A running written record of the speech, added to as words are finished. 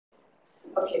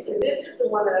Okay, so this is the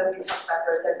one that I'm going to talk about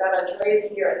first. I've got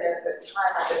Andreas here, and then if there's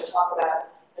time, I'm going to talk about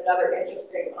another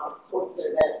interesting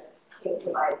poster that came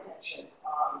to my attention.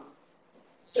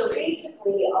 So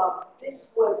basically,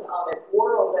 this was an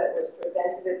oral that was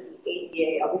presented at the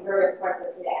ADA. I'll be very upfront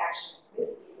that I actually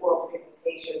missed the oral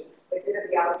presentation, but did have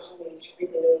the opportunity to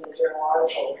read the New England Journal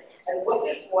article. And what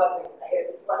this was, and I guess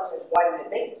the question is why did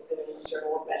it make it to the New England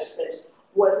Journal of Medicine,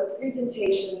 was a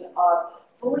presentation of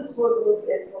fully closed loop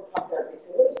insulin pump therapy.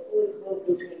 So what is fully closed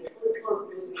loop mean? Fully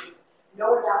closed loop means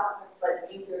no announcements by the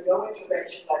user, no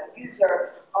intervention by the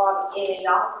user in a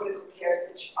non-critical care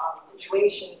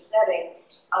situation setting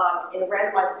in a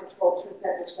randomized controlled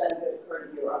two-center study that occurred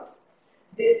in Europe.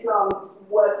 This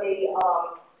was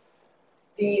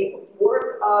the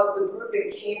work of the group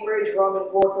in Cambridge. Roman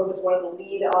Gorko was one of the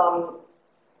lead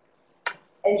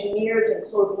engineers in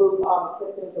closed-loop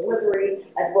system delivery,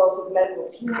 as well as his medical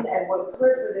team. And what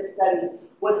occurred for this study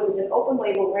was it was an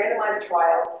open-label randomized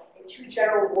trial in 2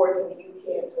 general wards in the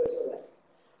UK and Switzerland.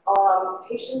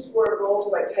 Patients were enrolled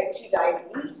by type 2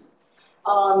 diabetes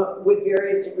with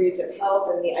various degrees of health,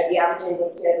 and the average age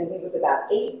of diabetes was about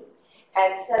 8.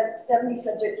 And 70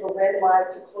 subjects were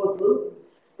randomized to closed-loop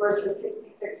versus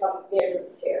 66 on standard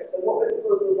of care. So what were the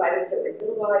closed-loop items that were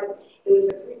utilized? It was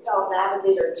the Freestyle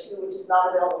Navigator 2, which is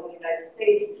not available in the United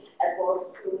States, as well as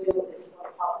the Cerebral Insulin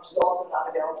Pump, which is also not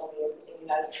available in the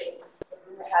United States. But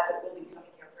rumor has it will be coming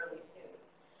here fairly soon.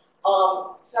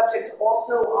 Subjects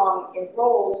also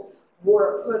enrolled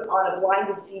were put on a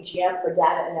blinded CGM for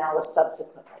data analysis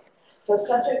subsequently. So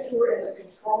subjects who were in the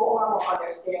control arm were on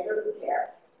their standard of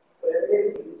care, whatever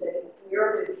they were using. In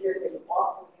Europe, it appears they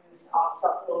often use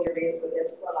subfamiliar rates with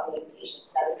insulin on the inpatient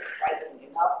setting, surprisingly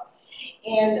enough.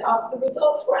 And the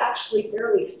results were actually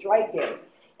fairly striking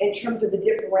in terms of the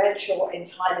differential in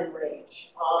time and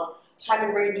range. Time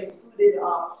and range included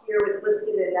here was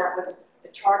listed, and that was the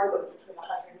target was between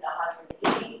 100 and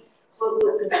 180. Closed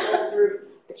loop control group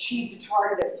achieved a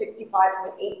target of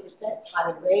 65.8%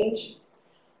 time and range,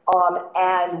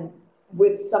 and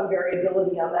with some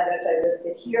variability on that, as I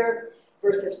listed here,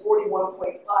 versus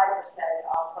 41.5% plus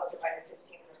or minus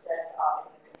 16%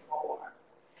 in the control arm.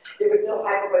 There was no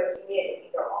hypoglycemia in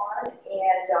either arm,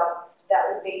 and that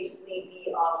was basically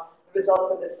the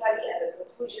results of the study. And the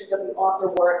conclusions of the author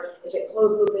were is that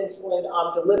closed-loop insulin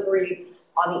delivery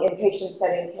on the inpatient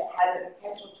setting had the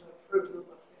potential to improve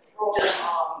glucose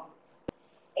control,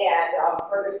 and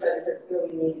further studies are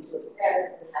clearly needed to expand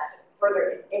this and have to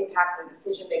further impact on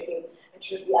decision-making and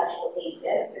choose the actual aid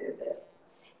benefit of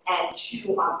this, and to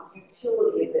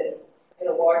utility of this in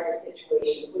a larger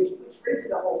situation, which brings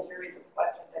in a whole series of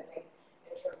questions, I think, in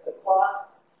terms of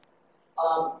cost,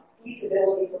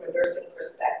 feasibility from a nursing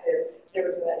perspective. There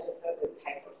was just a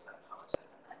typo, so I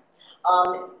apologize on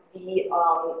that.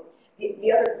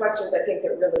 The other questions I think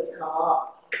that really come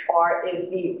up is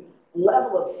the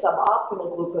level of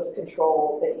suboptimal glucose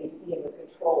control that you see in the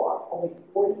control arm, only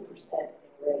 40%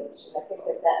 in range. And I think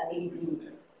that may be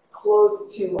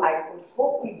close to, I would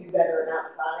hope we do better in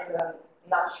outside, but I'm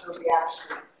not sure we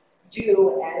actually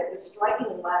do. And it was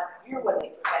striking last year when they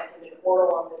presented an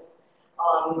oral on this,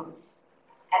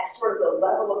 at sort of the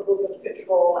level of glucose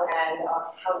control and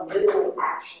how little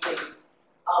actually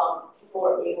people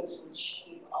are able to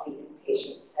achieve on the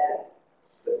inpatient setting.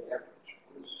 The average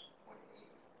was 180,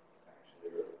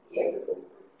 actually, yeah.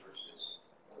 Versus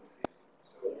 150.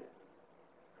 So, I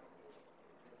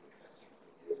think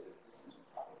that this is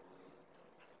probably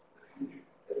the future.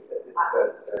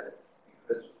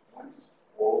 Because once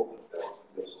all the bells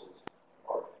and whistles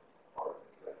are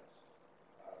addressed,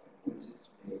 and once it's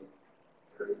made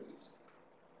very easy,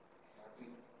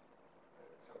 having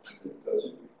something that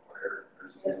doesn't require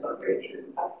nursing intervention.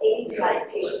 80 type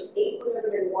patients, 8 whatever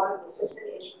they wanted, was just an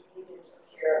intravenous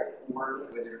into care. Or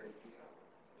whether it be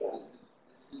This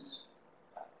is,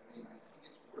 I mean, I think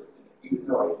it's worth it. Even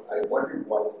though I wondered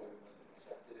why they wouldn't have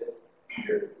accepted it, I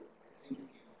think if you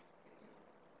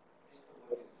take a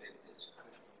look and say this could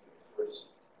be the first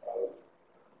of a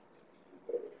completely new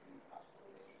way of treating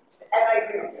hospitalization. And I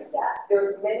agree with that.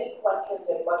 There's many questions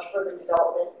and much further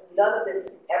development. None of this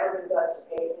has ever been done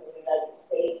today in the United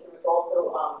States. There was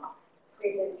also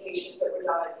presentations that were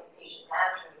done on inpatient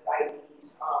management of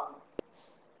diabetes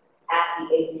at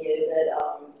the ADA that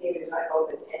David and I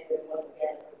both attended. Once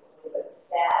again, it was a little bit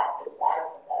sad, the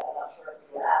status of that. I'm not sure if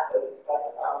you have those, but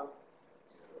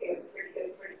it was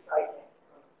pretty striking.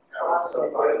 So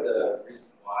part of the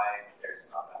reason why there's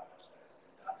not that much that has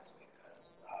been done is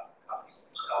because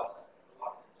companies themselves have been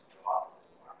reluctant to draw from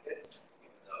this market,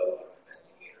 even though a lot of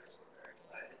investigators were very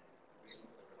excited. The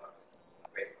reason for the reluctance,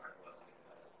 a great part was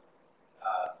because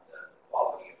the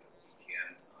quality of the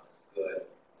CGM is not as good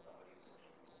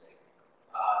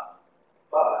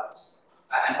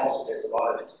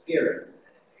interference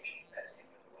in an inpatient setting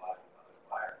with a lot of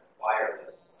other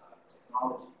wireless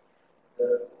technology.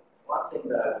 The one thing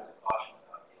that I want to caution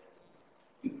about is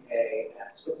UK and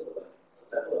Switzerland,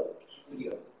 the level of acuity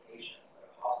of the patients that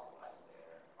are hospitalized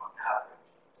there on average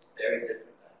is very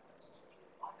different than, for instance, what you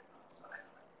find in Mount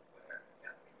Sinai, where you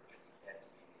have to be virtually dead to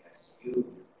be in the ICU,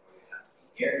 or you have to be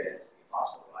near dead to be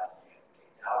hospitalized, and you have to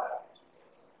get out after 2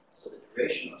 days. So the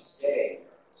duration of stay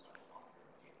is much longer.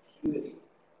 The acuity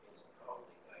is probably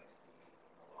going to be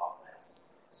a lot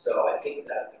less. So I think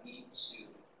that we need to see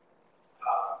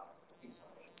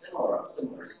something similar, of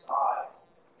similar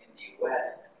size in the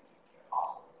US and the UK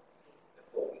hospital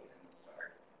before we can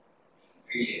start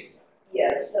being really excited.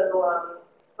 Yes, so,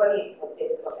 what do you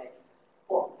think of it?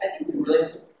 Well, I think we really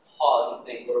have to pause and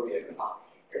think, what are we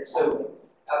accomplishing here? So,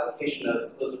 application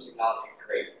of closed-loop technology,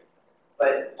 great.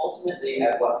 But ultimately,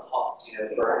 at what cost? You know,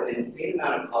 for an insane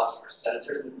amount of cost for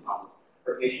sensors and pumps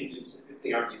for patients who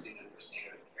typically aren't using them for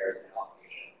standard of care as an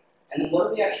outpatient. And then what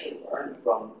do we actually learn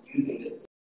from using this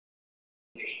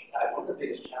patient side? One of the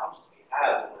biggest challenges we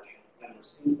have when we're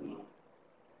seeing someone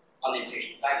on the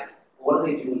inpatient side is, what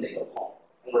do they do when they go home?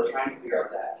 And we're trying to figure out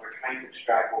that. And we're trying to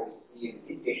extract what we see in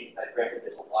the inpatient side. Granted,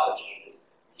 there's a lot of changes.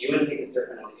 The human intake is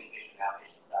different on the inpatient and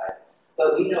outpatient side.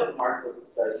 But we know from our closed-loop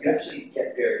studies, you actually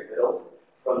get very little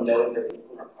from knowing the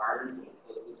insulin requirements in the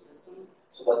closed-loop system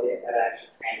to what that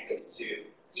actually translates to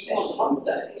even on the pump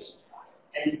side.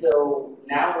 And so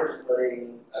now we're just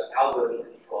letting algorithm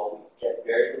control. We get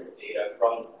very little data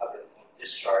from this algorithm on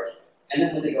discharge. And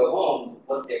then when they go home,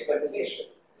 what's the expectation?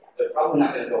 They're probably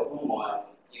not going to go home on,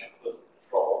 closed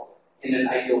control. In an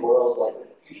ideal world, like in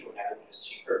the future, when everyone is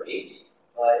cheaper, maybe.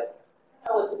 But I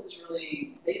don't know if this is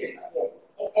really saving us.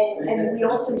 Yes, and we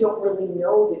also don't really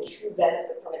know the true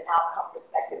benefit from an outcome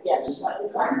perspective. Yes, slightly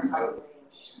higher time range.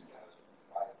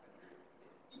 2,500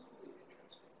 equally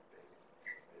interesting.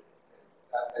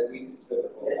 And we can still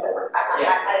I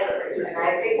agree, and I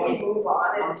think we move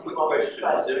on. One quick question,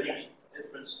 is there any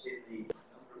difference in the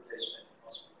number of days spent in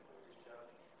hospital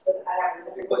for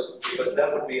discharge? Because that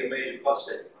would be a major cost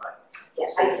saving, right? Yes,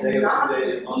 So I if they do are not 2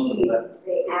 days in hospital, believe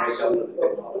they actually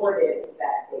reported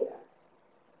that data.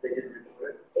 They didn't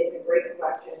report it? It's a great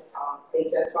question. They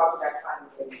just talked about time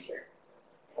and share.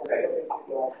 Okay.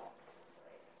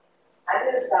 I'm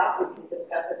going to stop. We can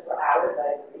discuss this for hours. I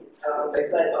agree. But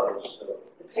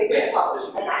the paper is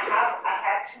published, and I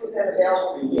have two of them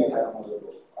available.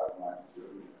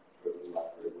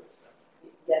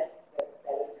 Yes,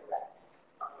 that is correct.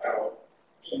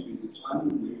 Excuse me, the time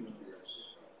when you know your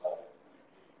system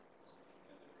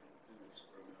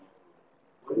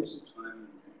what is the time and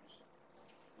range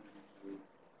when you do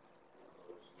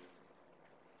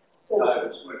So, I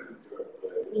just want to compare it, but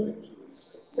I was making sure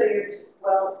so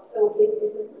it's a little bit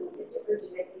different to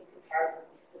make these comparisons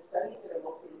because the studies that are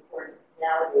mostly important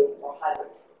nowadays are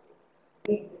hybrid cases,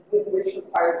 which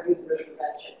requires user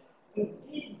intervention. We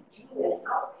did do an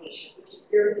outpatient, which is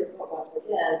very difficult once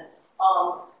again,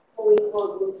 fully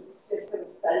closed loop system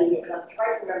study, and I'm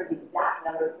trying to remember the exact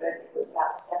numbers, but I think it was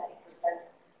about 70%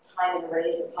 time and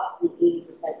range, and possibly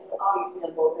 80%. Obviously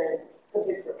on both ends,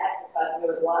 subject for exercise, and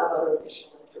there was a lot of other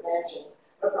additional interventions.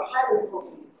 But for hybrid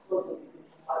closed loop, you can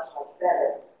do much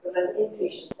better. But in an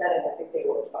inpatient setting, I think they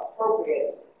were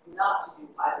appropriate not to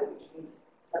do hybrid, which means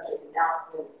subject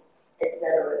announcements, et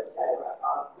cetera, et cetera.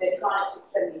 Medtronic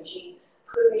 670G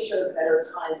clearly showed better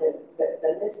time than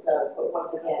this does, but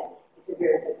once again, it's a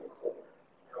very different clip.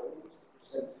 What was the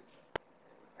percentage?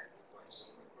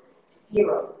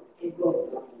 0 in both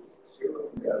of those. 0?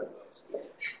 Yeah.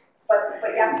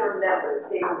 But you have to remember,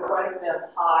 they were running them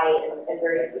high and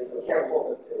very careful.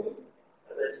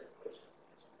 That's the question.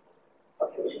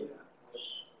 Okay.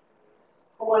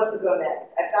 Who wants to go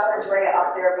next? I've got Andrea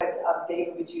up there, but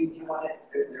David, do you want to?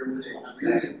 There was a really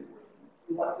important.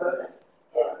 You want to go next?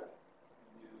 Yeah.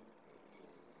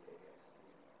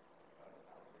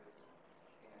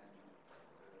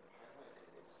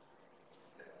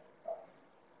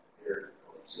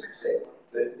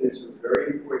 There's a very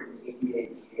important ADA.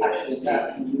 Actually,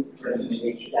 Zach, can you turn the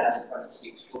page down in front of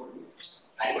speech?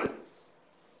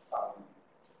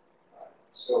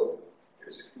 So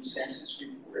there's a consensus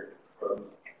report from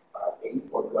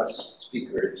 84 plus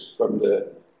speakers from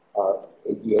the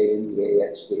ADA and the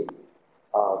ASD.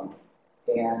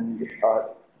 And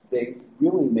they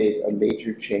really made a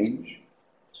major change.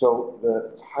 So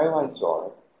the highlights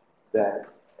are that,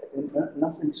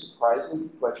 nothing surprising,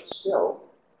 but still,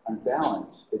 on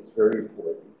balance, it's very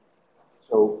important.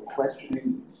 So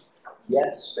questioning,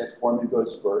 yes, that metformin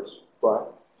goes first,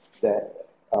 but that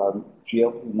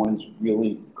GLP-1s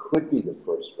really could be the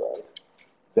first drug,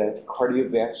 that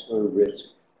cardiovascular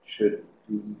risk should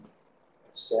be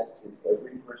assessed in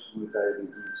every person with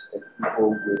diabetes, and people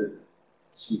with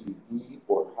CVD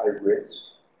or high risk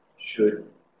should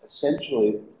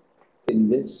essentially, in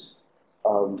this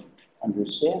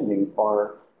understanding,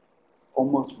 are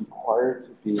almost required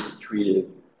to be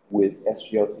treated with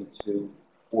SGLT2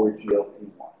 or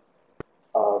GLP-1.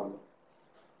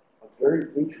 A very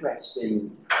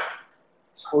interesting,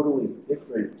 totally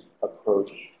different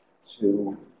approach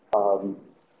to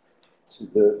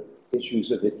the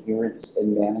issues of adherence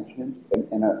and management,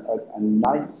 and a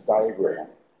nice diagram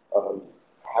of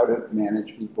how to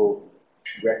manage people,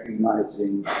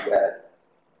 recognizing that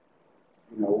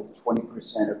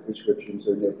 20% of prescriptions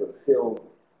are never filled,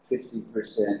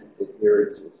 50%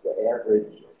 adherence is the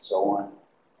average, and so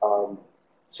on.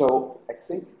 So I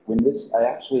think I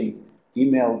actually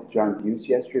emailed John Buse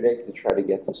yesterday to try to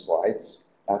get the slides.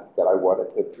 Not that I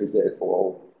wanted to present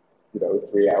all,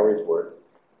 3 hours worth,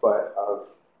 but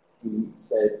he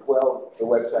said, well, the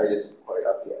website isn't quite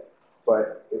up yet,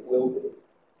 but it will be.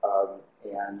 I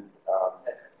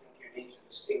think you need to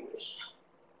distinguish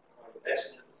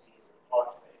cardiovascular disease and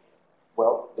heart failure.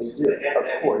 Well, they do,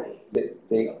 of course.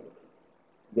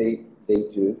 They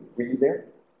do. Were you there?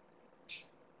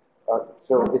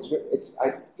 So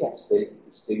yes, they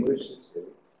distinguish the two.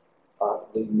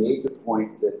 They made the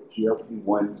point that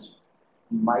GLP-1s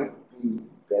might be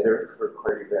better for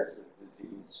cardiovascular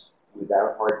disease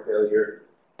without heart failure.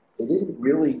 They didn't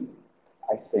really,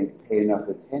 I think, pay enough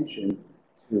attention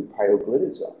to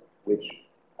pioglitazone, which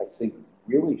I think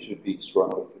really should be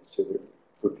strongly considered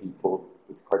for people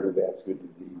with cardiovascular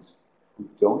disease who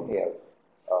don't have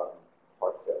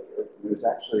heart failure. There's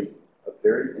actually a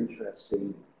very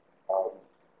interesting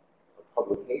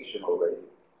publication already,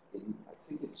 I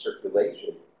think in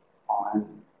circulation, on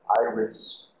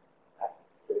iris,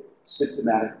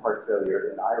 symptomatic heart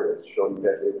failure in iris, showing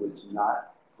that it was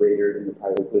not greater in the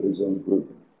pioglitazone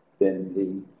group than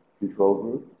the control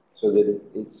group, so that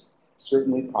it's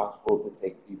certainly possible to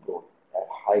take people at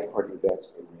high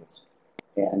cardiovascular risk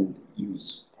and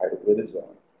use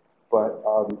pioglitazone. But,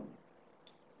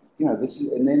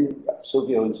 and then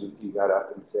Silvio and Zucchi got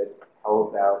up and said, how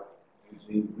about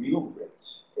using renal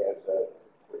risk as an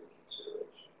important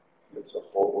consideration? It's a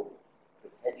whole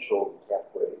potential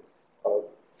pathway of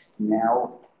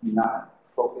now not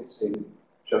focusing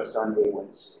just on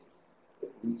A1C, at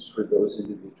least for those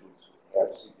individuals who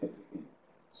have significant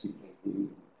CKD,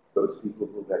 those people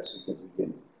who have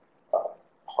significant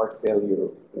heart failure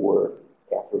or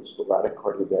atherosclerotic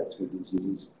cardiovascular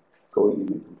disease, going in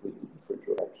a completely different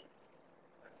direction.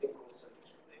 I think also you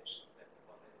should mention that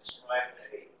when they described a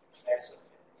class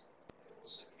of things, they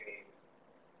also gave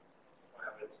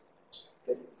priority.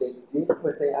 They did,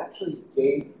 but they actually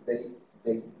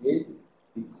they did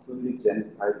include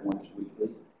exenatide once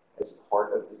weekly as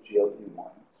part of the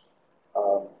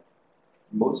GLP-1s.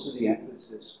 Most of the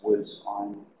emphasis was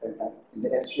on, in the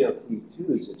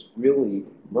SGLT2s, it's really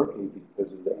murky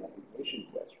because of the amputation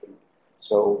question.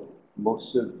 So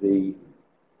most of the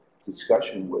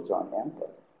discussion was on AMPA,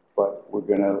 but we're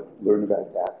going to learn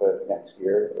about DAPA next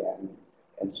year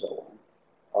and so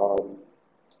on.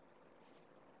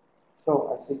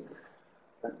 So I think,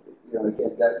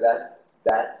 again,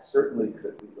 that certainly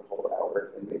could be the whole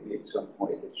hour, and maybe at some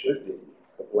point it should be,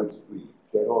 but once we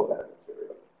get all that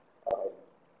material.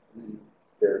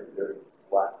 There's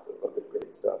lots of other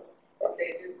great stuff.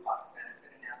 They do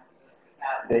cost-benefit analysis.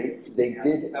 They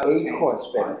did a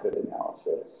cost-benefit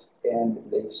analysis, and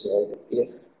they said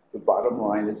if the bottom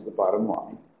line is the bottom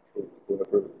line,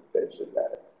 whoever mentioned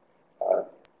that,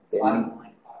 then Bottom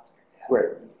line cost.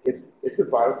 right. If the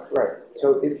bottom right.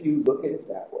 So if you look at it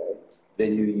that way,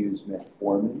 then you use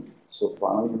metformin,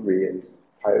 sulfonylureas,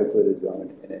 pioglitazone,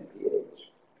 and NPH.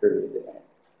 Period.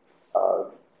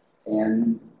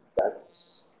 And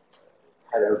that's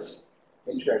kind of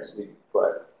interesting,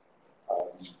 but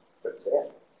sad.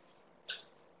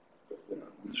 But,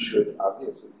 we should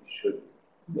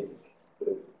make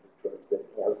the drugs that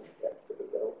have benefit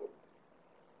available.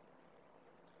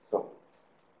 So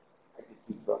I could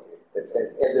keep talking,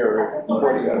 and there are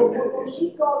 20 other. We'll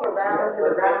keep going around and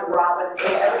around, Robin, so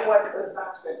everyone. Let's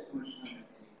not spend too much time.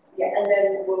 Yeah, and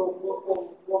then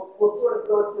we'll sort of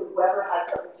go through whoever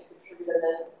has something to contribute, and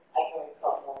then I can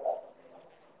talk more about something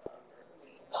else.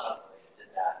 Personally, some of related to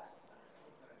Zach's.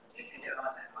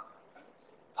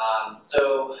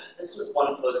 So this was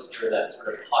one poster that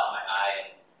sort of caught my eye,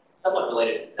 and somewhat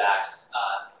related to Zach's.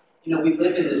 We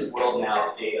live in this world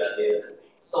now of data that's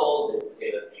being sold,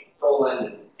 data that's being stolen,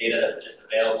 and data that's just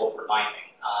available for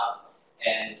mining.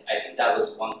 And I think that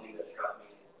was one thing that struck me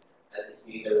is at this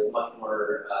meeting there was much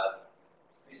more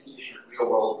presentation of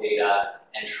real-world data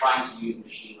and trying to use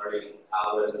machine learning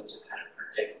algorithms to kind of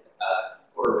predict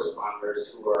who are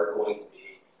responders who are going to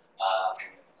be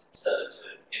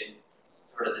in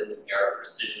sort of in this era of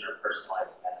precision or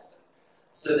personalized medicine.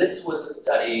 So this was a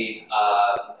study,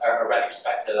 a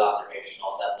retrospective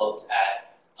observational that looked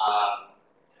at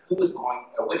who was going,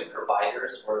 which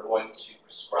providers were going to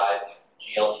prescribe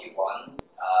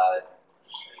GLP-1s,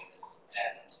 show you this,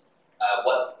 and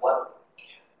what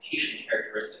patient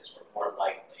characteristics were more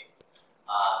likely.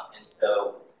 And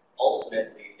so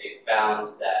ultimately they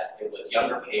found that it was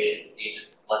younger patients,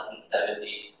 ages less than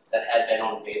 70, that had been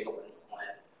on basal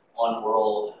insulin, on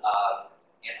oral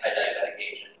anti-diabetic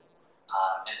agents,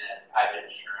 and then private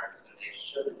insurance, and they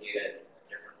showed the data in a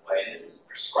different way. And this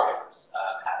is prescribers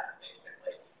pattern,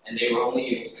 basically. And they were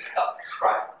only able to pick up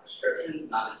prescriptions,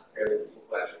 not necessarily the people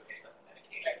who actually picked up the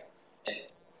medications.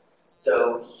 And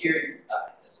so here,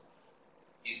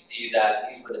 you see that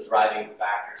these were the driving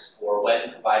factors for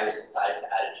when providers decided to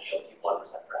add a GLP-1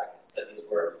 receptor agonist. So these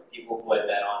were people who had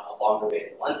been on a longer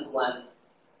basal insulin,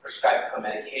 prescribed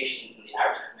co-medications, and the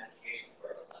average medications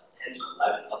were 10 to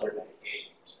 11 other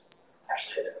medications, which is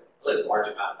actually a really large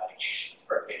amount of medication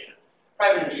for a patient.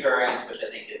 Private insurance, which I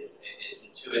think is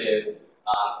intuitive,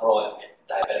 oral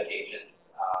anti-diabetic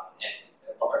agents, and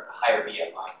a higher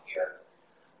BMI here.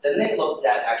 Then they looked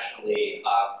at actually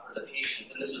for the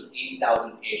patients, and this was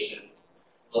 80,000 patients,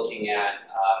 looking at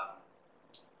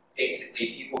basically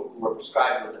people who were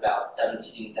prescribed was about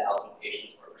 17,000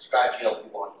 patients who were prescribed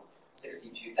GLP-1s,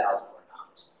 62,000 were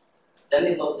not. Then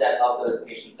they looked at of those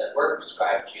patients that were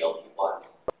prescribed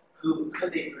GLP-1s, who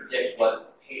could they predict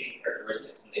what patient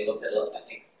characteristics, and they looked at, I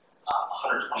think,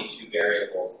 122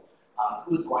 variables,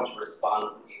 who was going to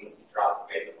respond with the A1C drop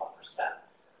greater than 1%.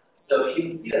 So you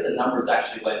can see that the numbers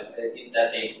actually that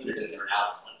they included in their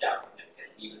analysis went down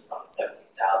significantly, even from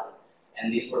 17,000.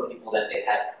 And these were people that they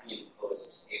had pre and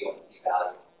post A1C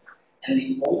values. And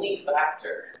the only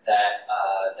factor that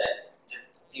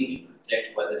seemed to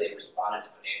predict whether they responded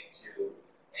to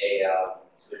a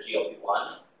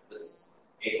GLP-1 was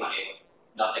baseline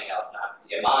A1C. Nothing else, not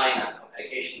BMI, not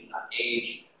medications, not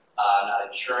age, not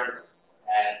insurance,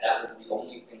 and that was the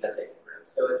only thing that they could prove.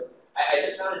 So I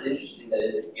just found it interesting that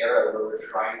in this era where we're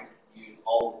trying to use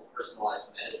all this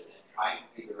personalized medicine and trying to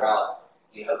figure out,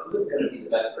 who's going to be the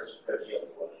best person for a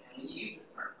GLP-1, and we use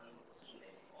this in our clinical decision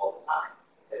making all the time.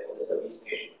 We say, well, this obese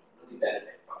patient would really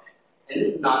benefit from it. And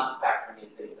this is not factoring in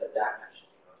things that Zach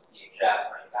mentioned, CHF,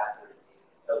 cardiovascular disease,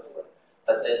 and so forth,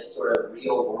 but this sort of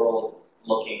real world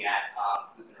looking at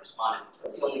who's going to respond.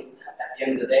 And at the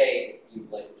end of the day, it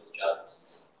seemed like it was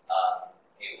just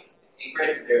A1C. And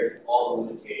granted, there's all the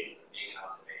limitations of being an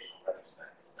observational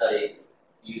retrospective study,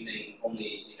 using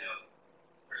only,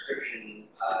 prescription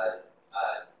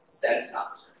sense,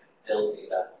 not prescription filled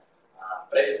data.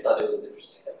 But I just thought it was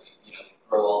interesting that we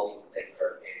throw all these things for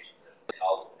our patients and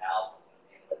all this analysis, and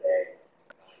at the end of the day,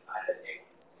 we only find that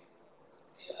A1C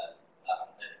is the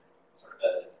sort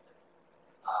of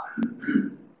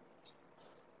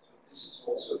So this is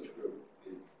also true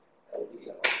with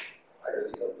LDL. Higher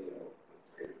the LDL, the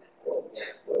greater the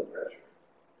blood pressure.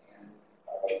 And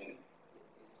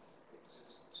it's just,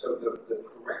 so the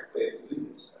correct way of doing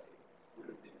this study would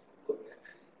have been to look at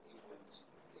the A1C,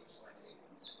 baseline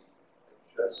A1C,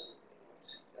 adjusted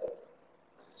A1C delta,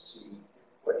 to see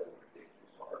what the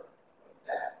predictors are of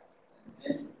that.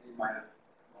 And then they might have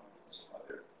come up with some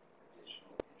other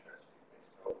additional interesting things.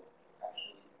 So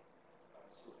actually,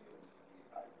 Sylvia was going to be,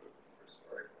 I wrote the first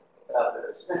article about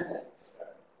this.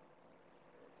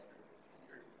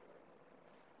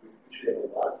 We should have a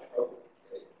lot of trouble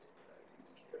getting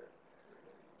diabetes care.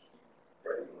 Keep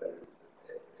writing letters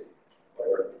that say, why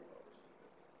are they published with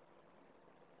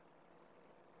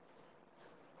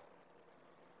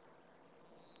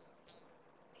this?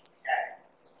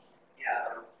 Yeah,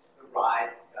 the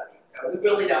RISE study. So we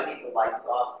really don't need the lights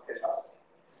off because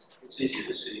It's easy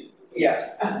to see.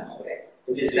 yeah.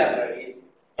 Okay.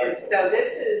 And so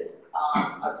this is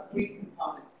a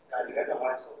three-component study.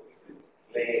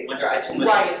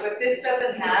 Right, but this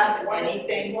doesn't have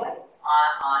anything on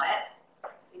it.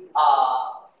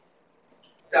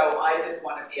 So I just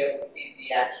want to be able to see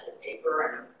the actual paper,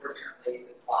 and unfortunately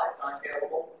the slides aren't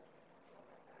available.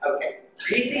 Okay,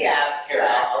 read the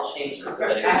abstract. I'll change this so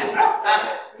that it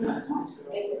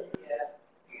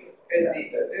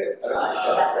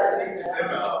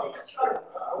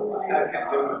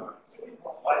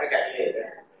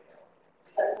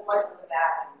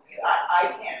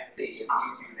I can't see if you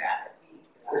do that.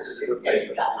 This is a good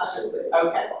paper.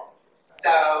 Okay,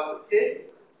 so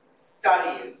this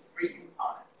study is three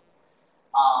components.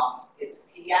 It's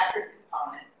a pediatric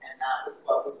component and that was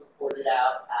what was reported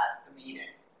out at the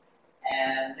meeting.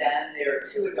 And then there are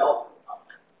 2 adult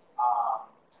components.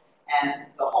 And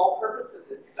the whole purpose of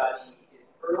this study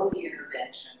is early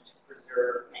intervention to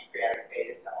preserve pancreatic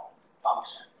beta cell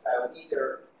function. So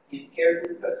either impaired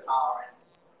glucose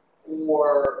tolerance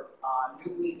or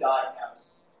newly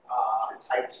diagnosed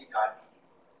type 2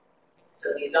 diabetes. So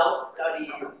the adult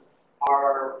studies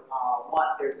are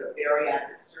there's a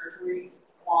bariatric surgery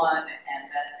one, and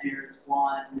then there's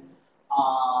one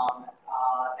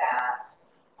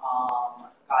that's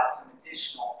got some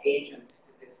additional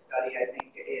agents to this study. I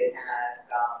think it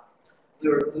has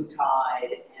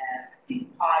liraglutide, and I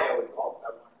think PIO is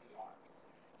also one of the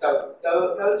arms. So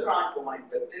those are ongoing,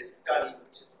 but this study,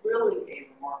 which is really a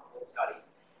remarkable study,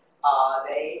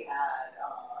 they had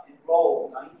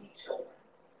enrolled 90 children,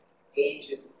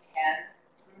 ages 10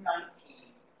 through 19.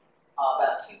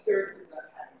 About 2/3 of them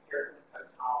had impaired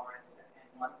glucose tolerance,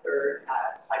 and 1/3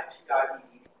 had type 2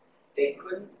 diabetes. They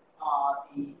couldn't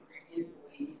be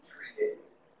previously treated.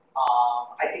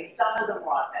 I think some of them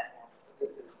were on metformin, so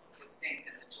this is distinct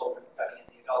in the children's study. In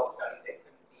the adult study, they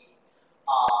couldn't be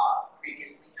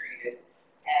previously treated,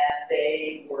 and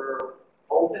they were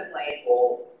open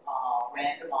label,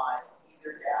 randomized,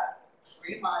 either get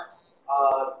 3 months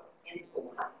of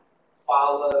insulin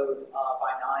followed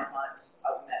by 9 months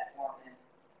of metformin,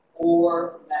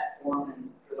 or metformin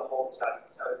for the whole study.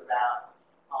 So it's about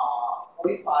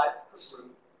 45 per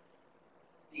group.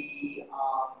 The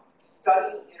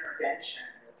study intervention,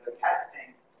 or the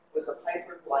testing, was a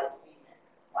hyperglycemic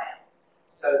plan.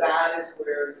 So that is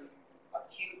where you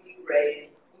acutely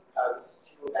raise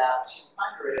glucose to about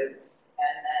 200,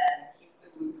 and then keep the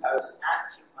glucose at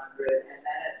 200, and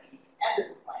then at the end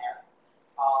of the plan,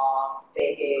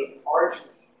 they gave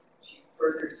arginine to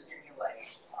further stimulate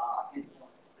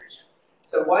insulin secretion.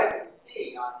 So what you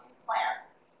see on these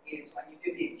plants is when you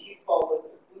give the acute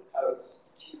bolus of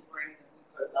glucose to bring the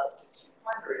glucose up to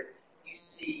 200, you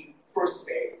see first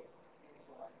phase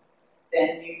insulin.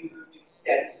 Then you do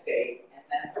steady state, and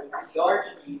then with the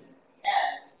arginine at the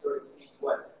end, you sort of see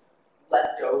what's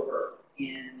left over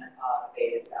in the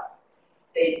beta cell.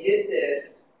 They did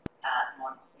this at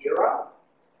month 0,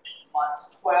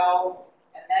 month 12,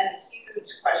 and then a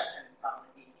huge question from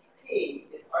the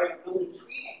DPP is, are you really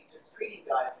just treating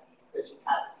diabetes because you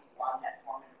have to be on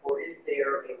metformin, or is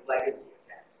there a legacy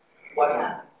effect? What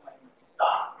happens when you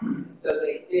stop? So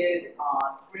they did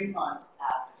 3 months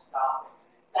after stopping.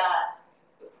 In fact,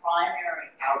 the primary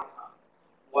outcome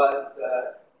was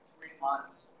the 3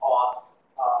 months off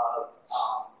of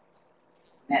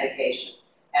medication.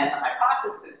 And the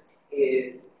hypothesis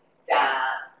is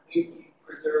that if you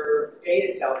preserve beta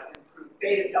cell, improve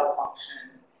beta cell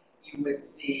function, you would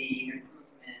see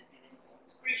improvement in insulin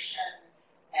secretion,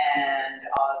 and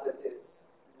that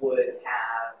this would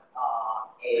have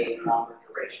a longer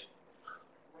duration.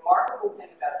 The remarkable thing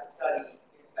about the study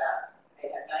is that they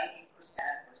had 90%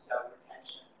 or so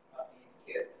retention of these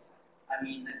kids. I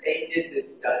mean, that they did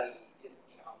this study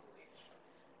is beyond belief.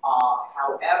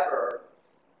 However,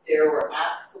 there were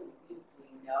absolutely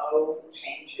no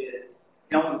changes,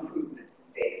 no improvements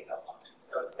in beta cell function.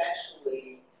 So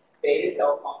essentially, beta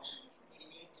cell function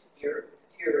continued to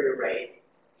deteriorate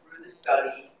through the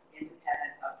study,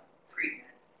 independent of treatment.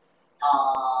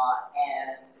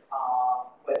 And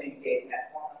whether you gave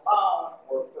metformin alone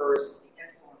or first the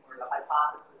insulin, where the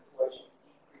hypothesis was you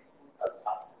decrease glucose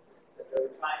toxicity. So they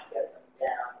were trying to get them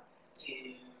down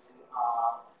to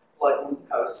blood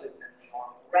glucose is in the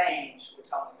normal range,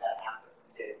 which only about half of them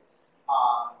did.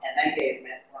 And then gave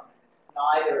metformin.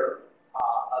 Neither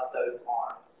of those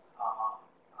arms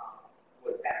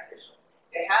was beneficial.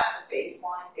 They have the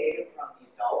baseline data from the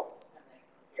adults, and they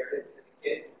compared it to the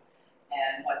kids.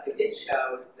 And what they did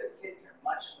show is that kids are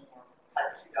much more,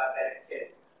 type 2 diabetic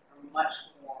kids are much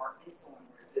more insulin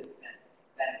resistant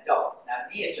than adults. Now,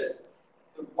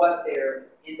 what their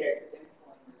index of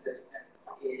insulin resistance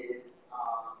is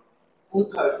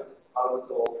glucose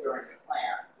disposal during the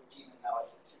plant, which even though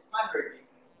it's at 200,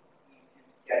 you can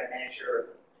get a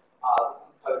measure of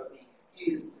glucose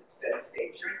being infused at steady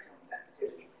state your insulin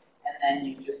sensitivity, and then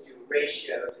you just do a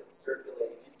ratio to the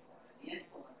circulating insulin. And the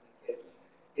insulin in the kids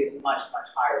is much, much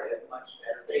higher. They have much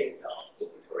better beta cell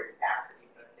secretory capacity,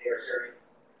 but they are very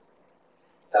insulin resistant.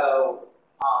 So,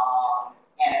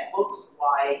 and it looks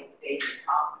like they can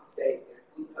compensate their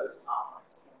glucose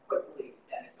tolerance more quickly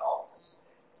than adults.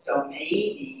 So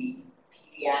maybe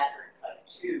pediatric type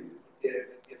 2 is a bit of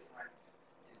a different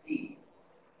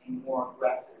disease, a more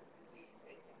aggressive disease,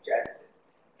 they suggested.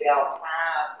 They'll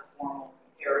have the formal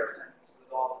comparisons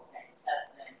with all the same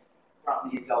testing from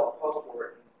the adult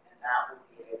cohort, and that will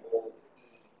be able to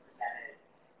be presented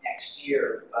next next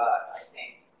year, but I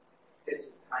think this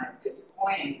is kind of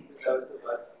disappointing for those of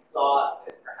us who thought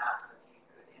that perhaps if you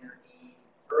could intervene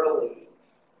early,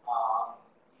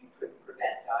 you could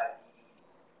prevent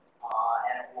diabetes.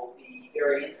 And it will be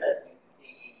very interesting to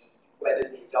see whether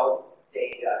the adult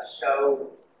data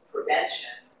show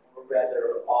prevention or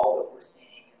whether all that we're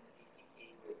seeing in the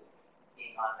DPP was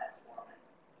being on metformin.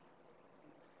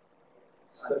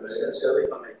 So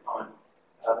if I may comment,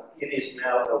 it is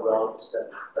now a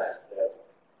well-established fact that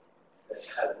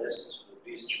adolescents with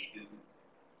obesity do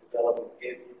develop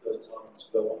impaired glucose tolerance,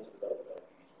 go on to develop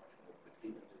diabetes much more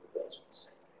quickly than do adults with the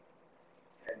same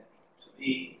thing. And to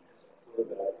me, as I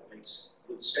thought about it, it makes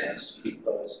good sense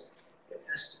because there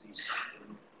has to be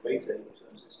something greater in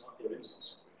terms, it's not their insulin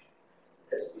secretion.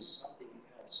 There has to be something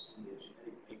else in their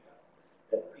genetic makeup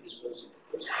that predisposes in the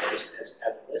first place as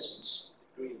adolescents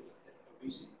with degree of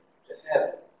obesity to have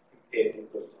impaired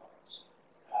glucose tolerance.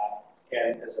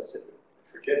 And as I said, the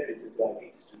trajectory to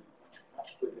diabetes is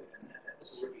much quicker, and that was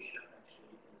already shown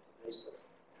actually in the list of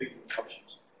treatment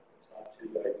options for type 2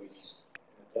 diabetes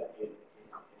in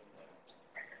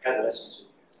adolescents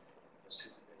and youth.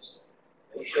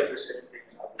 They show the same thing,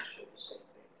 and others show the same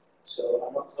thing. So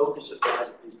I'm not totally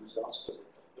surprised at these results because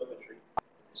they're confirmatory.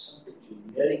 There's something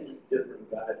genetically different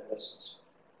about adolescents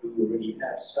who already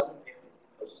have some impairment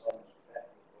glucose tolerance with that,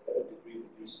 whatever degree of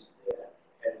obesity they have,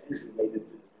 and it is related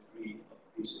to the degree of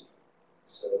obesity.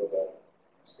 So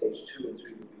stage 2 and 3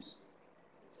 obesity is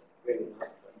greater than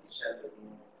 20% of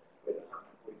normal, greater than 140%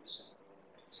 of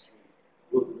normal. Stage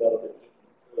 3 will develop it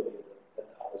even further than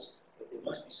others. But there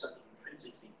must be something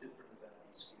intrinsically different about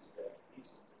these kids that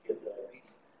leads them to get diabetes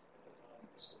at the time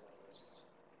they're still adolescents.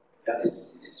 That is,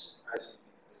 it's surprising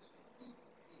because the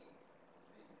DPP,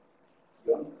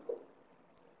 the young cohort,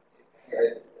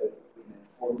 had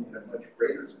metformin in a much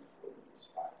greater metformin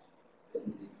response than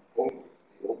the over 60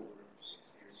 or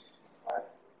 65.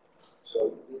 So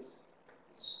this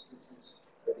is,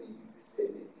 I mean, you could say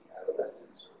maybe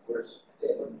adolescents are worse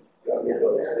than young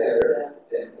adults there,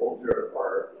 than older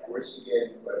are worse again,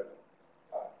 but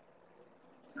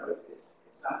you know, it's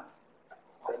not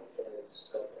quite as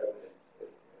self-evident as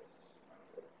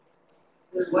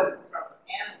Because what from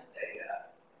animal data,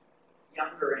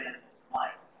 younger animals,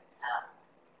 mice,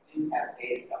 do have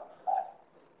beta cells left,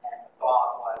 and the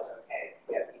thought was, okay, if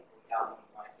you get people young, you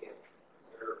might be able to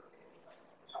preserve beta cells.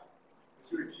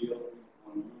 Is there a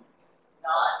GLP-1?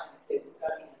 Not in the kid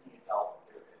study, in the adult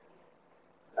there is.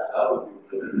 So, That would be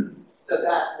good. so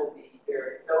that will be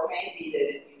very, so maybe they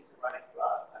didn't use the right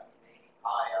drugs. I mean, maybe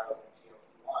IO and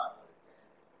GLP-1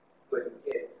 would have been good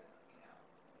in kids, and, you know.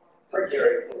 For Just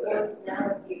very sure, the political. ones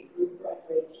now be approved for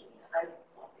under 18, I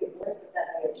thought they were, but that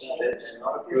may have They're changed.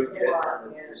 not They're approved still yet,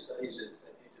 on, and yeah. the studies that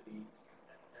need to be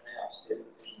announced. They've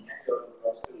been over the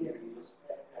last 2 or 3 years.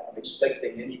 I'm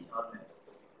expecting any time now.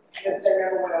 Because I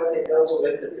remember when I was at Noble,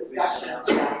 there was Expected to be discussions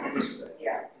announced about, this way.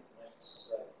 yeah. International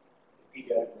Society of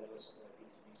Pediatric Medicine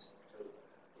Diabetes meeting in October.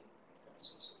 I think we're going to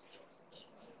see some results.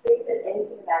 I think that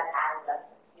anything about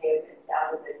adolescents may have been found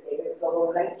with this data, because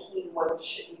although 19, what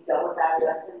should be done with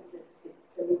adolescents,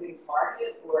 it's a moving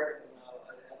target, or? No,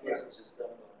 adolescence is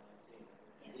done by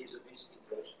 19. And these obesity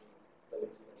are actually going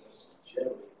to adolescents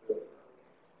generally early.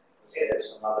 Let's say there's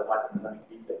some other hypothalamic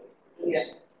defect.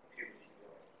 Yeah. Puberty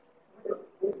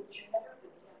development. Would you remember the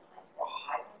BMIs were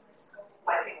high on this couple?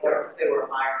 I think they were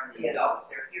higher in the adults.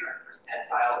 They're here in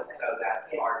percentiles, so that's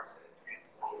hard to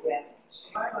translate. Yeah. into-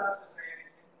 Am I allowed to say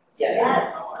anything? Yes. Yes,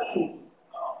 please.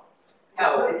 Oh. No,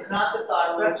 it's not the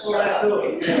thought. That's what I thought.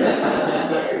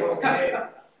 Okay.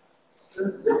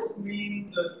 Does this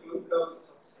mean that glucose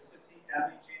toxicity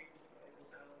damaging beta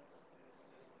cells is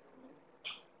just removed?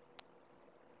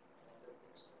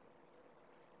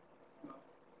 No.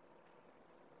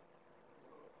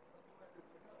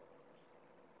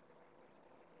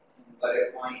 But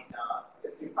it might not. So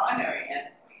the primary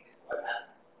endpoint is what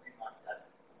happens 3 months after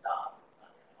you stop. It's not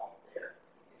going to help there.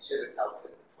 It should have helped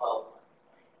at the 12-month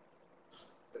point,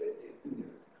 but it didn't.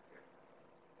 There was no difference.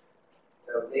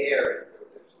 So there is a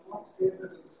difference. What's the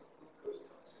evidence of glucose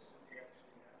toxicity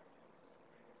actually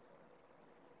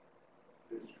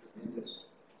there's tremendous.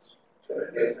 So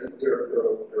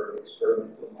there are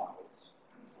experimental models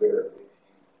where if you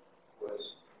was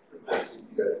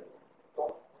replacing the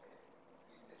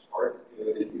it's hard to do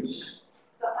it in use.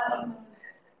 The honeymoon and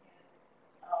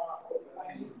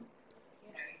when you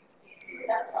can see some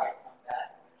peptide come back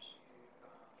once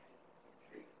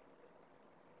you treat.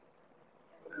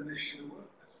 But then they should have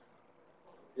worked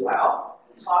this Well,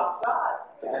 talk God.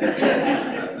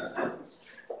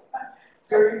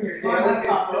 During your Well, daily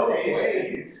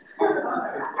conversations.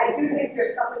 I do think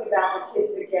there's something about the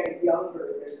kids that get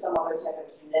younger, there's some other type of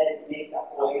genetic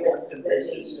makeup. This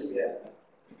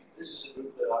is a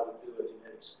group that I would do a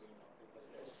genetic screen on because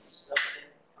there's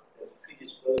something that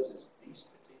predisposes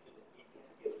these particular people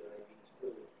to get diabetes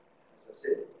early. As I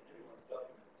said, everyone's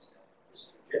documented this now.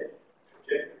 This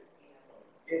trajectory from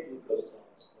high glucose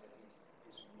tolerance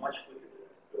is much quicker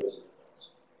than it goes in adults.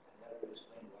 And that would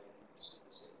explain why you see the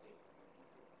same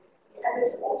thing. And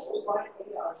there's also right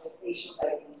data on gestational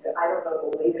diabetes, and I don't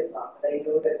know the latest on, but I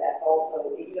know that that's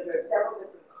also, there's several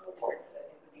different cohorts that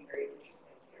I think would be very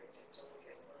interesting here to look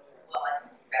at further. Well, I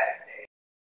think the best data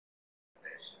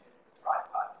is the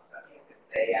tripod study, because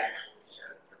they actually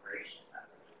showed duration. That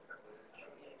was the privilege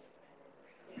of the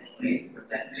independent But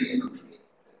that may indicate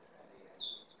that fatty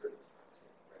acids are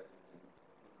rather than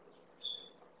glucose per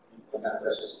se. And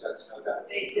that's how that.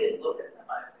 They did look at them,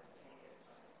 I have to see it.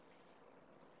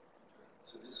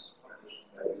 So this is part of the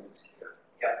diabetes care.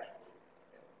 Yeah.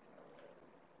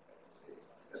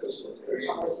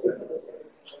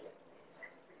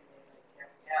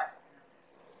 Yeah.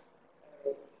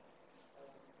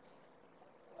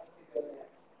 Let's go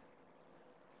next.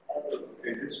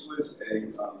 Okay, this was a, Do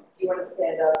you want to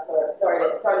stand up? Sorry to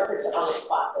put you on the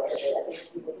spot there, but I think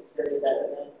people can hear you better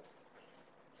than.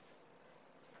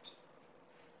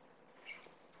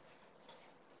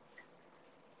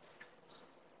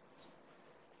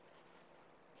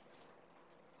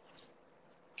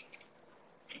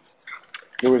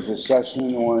 there was a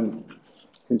session on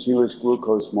continuous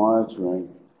glucose monitoring.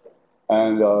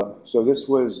 And so this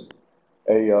was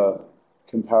a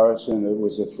comparison. It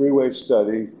was a three-way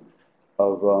study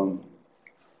of the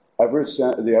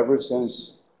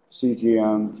Eversense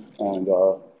CGM and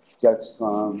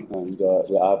Dexcom and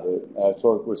the Abbott. I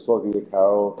was talking to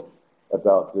Carol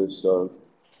about this, I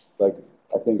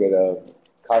think at a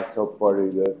cocktail party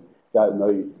that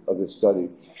night of the study.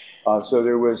 So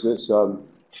there was this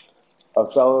a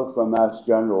fellow from Mass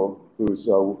General who's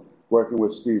working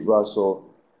with Steve Russell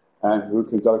and who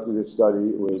conducted this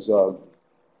study. It was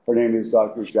her name is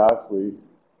Dr. Jaffrey,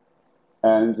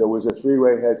 and it was a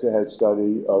three-way head-to-head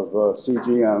study of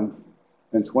CGM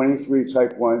in 23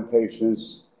 type 1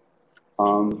 patients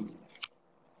over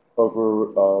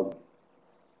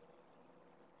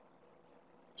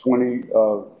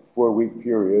 24-week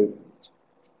period.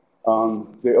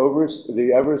 The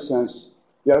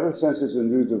Eversense is a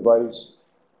new device.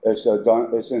 It's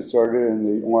inserted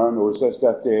in the arm. It was just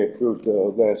FDA approved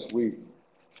last week.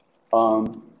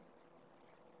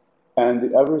 And the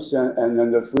Eversense, and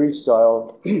then the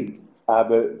Freestyle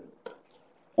Abbott,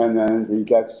 and then the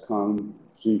Dexcom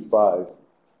G5.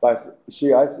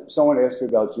 Someone asked her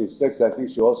about G6. I think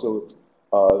she also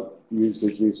used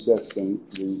the G6 in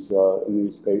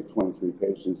these 23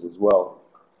 patients as well.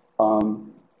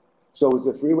 So it was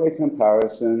a three-way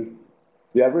comparison.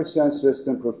 The Eversense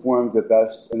system performed the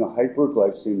best in the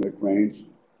hyperglycemic range,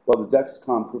 while the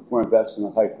Dexcom performed best in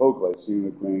the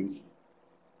hypoglycemic range.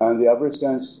 And the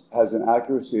Eversense has an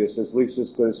accuracy that's at least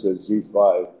as good as the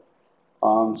G5.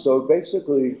 So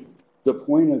basically, the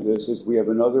point of this is we have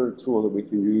another tool that we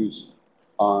can use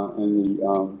in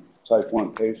the type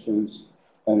 1 patients,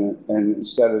 and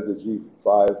instead of the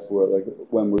G5 for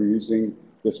when we're using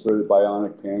this for the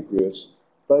bionic pancreas.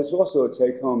 But it's also a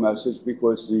take-home message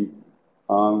because the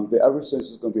Eversense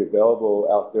is going to be available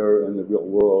out there in the real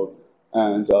world,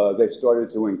 and they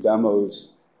started doing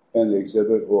demos in the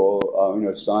exhibit hall.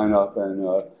 Sign up and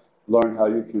learn how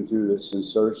you can do this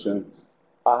insertion.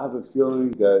 I have a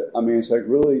feeling that it's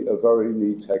really a very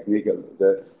neat technique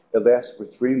that it lasts for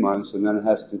 3 months and then it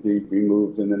has to be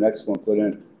removed and the next one put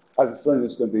in. I have a feeling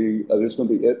there's going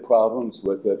to be problems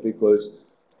with it because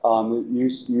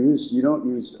you don't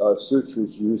use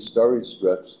sutures, you use steri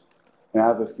strips. And I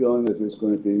have a feeling that there's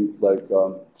going to be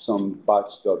some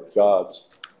botched up jobs.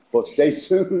 Well, stay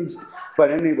tuned.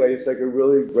 But anyway, it's a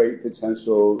really great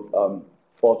potential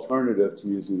alternative to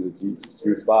using the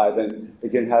G5, and you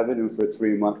can have it in for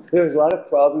 3 months. There's a lot of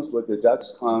problems with the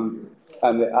Dexcom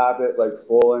and the Abbott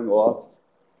falling off.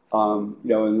 So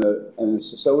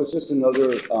it's just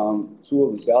another tool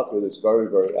that's out there that's very,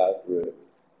 very accurate.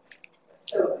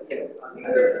 So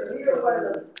these are one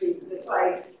of the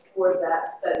sites for that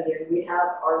study, and we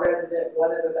have our resident,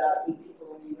 one of about 8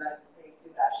 people in the United States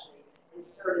who actually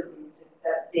inserted these, and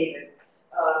that's David.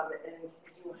 And do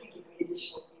you want to give me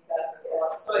additional feedback?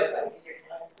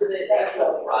 So the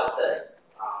actual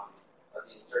process of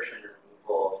the insertion and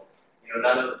removal, no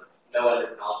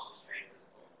endocrinologist is trained as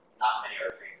well. Not many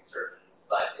are trained surgeons,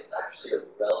 but it's actually a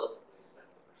relatively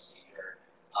simple procedure.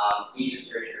 We use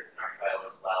steri strips in our trial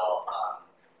as well.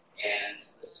 And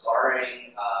the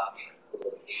scarring, because of the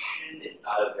location, it's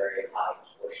not a very high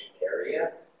torsion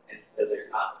area. And so there's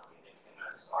not a significant amount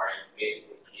of scarring. You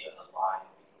basically see a line.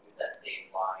 You can use that same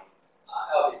line.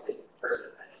 Obviously, it's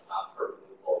person dependent for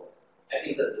removal. I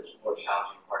think that the more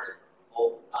challenging part is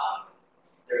removal.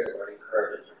 There's a learning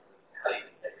curve in terms of how you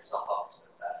can set yourself up for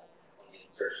success on the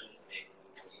insertion to make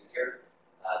removal easier.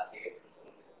 Take it from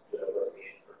someone who's stood over a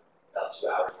patient for about 2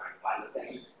 hours trying to find the thing.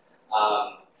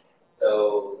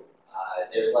 So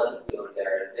there's lessons to be learned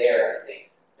there. And there, I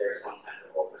think there's sometimes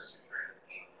a role for suturing the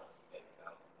pain to keep it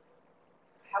going.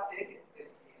 How big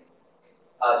is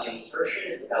the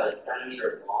insertion is about 1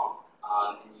 centimeter long,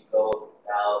 and you go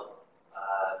about,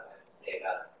 I'd say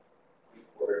about three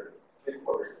quarters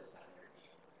of a centimeter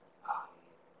deep.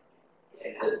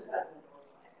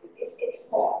 It's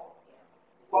small.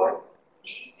 Well,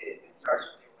 it starts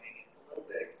with your wing. It's a little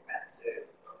bit expensive,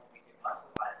 but when we do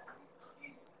muscleize, we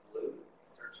use glue,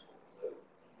 surgical glue,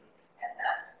 and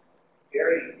that's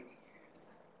very easy to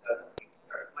use. It doesn't make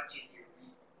start much easier to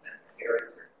read than scary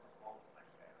surgical holds much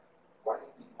better. Why is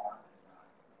the arm not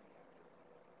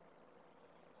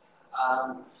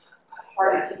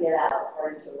Harder to get out,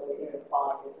 harder to locate and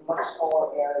find. It's a much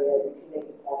smaller area. You can make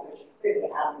a small fissure pretty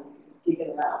out and you can dig it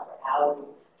around for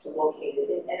hours to locate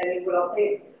it. And I mean, what I'll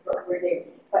say for Dave,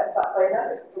 but by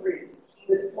number 3, he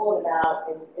was pulling it out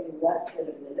in less than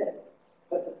a minute.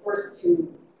 But the first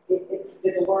 2,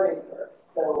 it's a learning curve.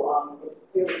 So it's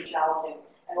clearly challenging.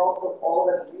 And also all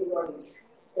of us relearning true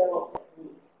sterile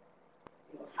technique.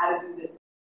 You know, how to do this.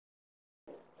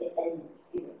 And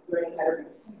you know, learning how to read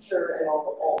suture and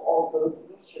all those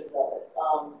features of it.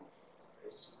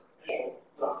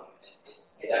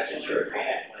 It's actually true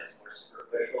drainage when it's more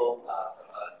superficial from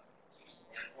a use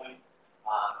standpoint.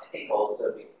 I think also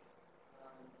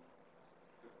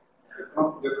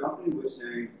The company was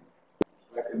saying,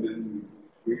 recommending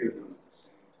we do 3 of them at the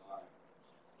same time,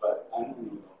 but I don't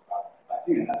know. I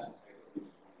think it has to take at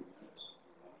least 20 minutes to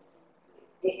do one of them.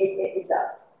 It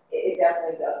does. It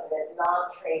definitely does. And as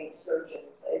non-trained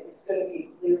surgeons, it's going to be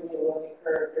clearly a learning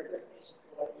curve. Your first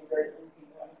patient will be a very easy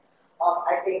one.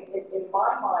 I think in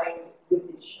my mind, with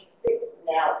the G6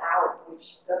 now out,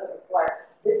 which doesn't require,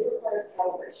 this requires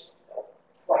calibration still,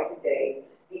 twice a day.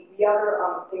 The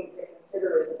other thing to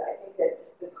consider is I think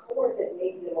that the cohort that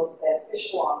may be the most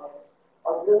beneficial on this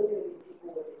are really going to be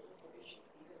people with adhesive issues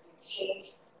because we change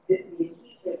the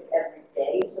adhesive every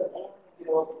day. So anyone who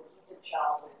develops adhesive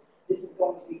challenges, this is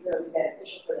going to be fairly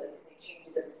beneficial for them because they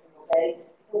change it every single day.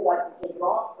 People want to take it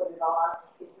off, put it on.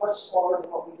 It's much smaller than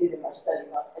what we did in our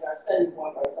studies. In our studies,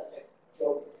 one of our subjects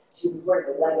joked she was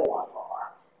wearing a Lego on her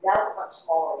arm. Now it's much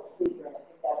smaller and sleeker, and I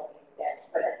think that would be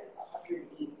next. But I think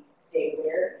 180-day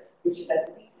wear, which is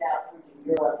I believe now approved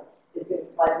in Europe, is going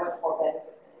to provide much more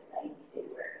benefit than a 90-day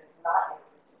wear. And it's not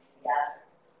approved in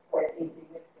pediatrics, where it sees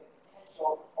significant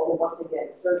potential. Although once again,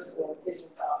 surgical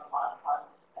incisions on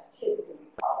kids can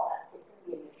be problematic. It's going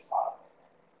to be a niche product.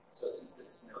 So since this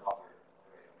is no longer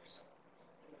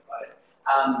about it,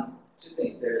 2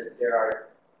 things. There are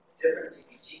different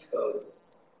CPT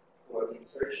codes for the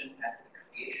insertion and for the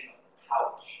creation of the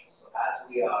pouch. So as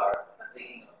we are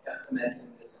thinking of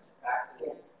implementing this into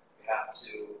practice, we have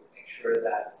to make sure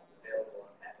that it's available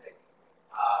in Epic,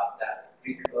 that the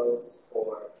 3 codes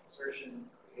for insertion,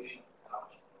 creation of the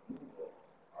pouch, and removal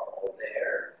are all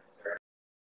there. There are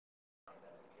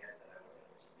that's yet that I was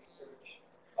able to research.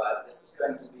 But this is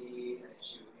going to be an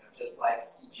issue, just like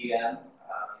CGM.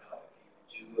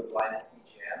 If you do a blinded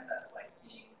CGM, that's like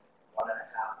seeing 1.5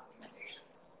 million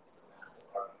patients. It's a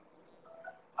massive RV boost.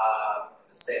 In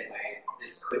the same way,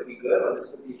 this could be good or this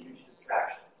could be a huge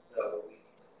distraction. So we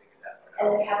need to figure that part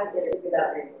out. And they haven't been figured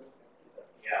out reimbursement either.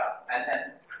 Yeah, and then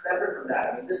separate from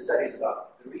that, this study is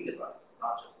about 3 devices,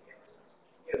 not just the Emerson's,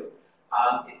 which is new.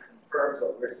 It confirms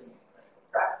what we're seeing in clinical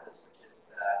practice, which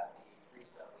is that the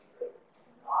freestyle lever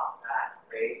is not that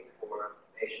great for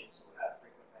patients who have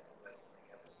frequent hypoglycemic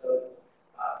episodes.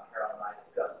 Carol and I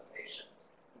discussed a patient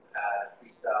who had a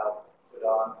freestyle put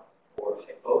on for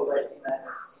hypoglycemic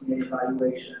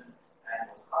evaluation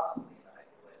and was constantly in the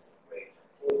hypoglycemic range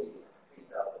and was using a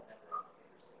freestyle but never on the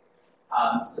lever state.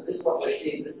 So this is what we're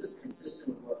seeing. This is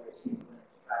consistent with what we're seeing in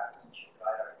clinical practice and should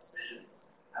guide our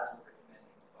decisions as we're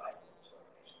recommending devices to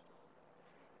our patients.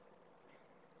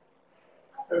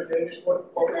 So, Dennis,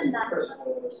 what was the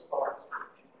personal response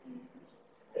that you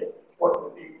used? What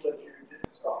were the people that you did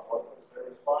stop? What was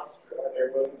their response to it? Are they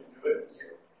willing to do it?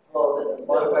 Well,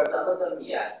 some of them,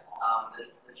 yes. The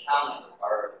challenge with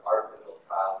our pivotal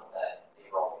trial is that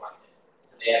they were all blinded.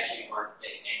 So they actually weren't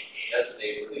getting any data, so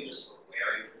they really just were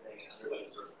wearing this thing and underwent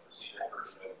sort of procedure for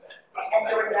no event. And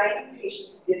there were 90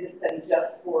 patients who did the study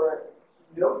just for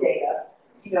no data,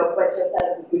 but just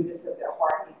out of the goodness of their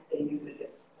heart because they knew that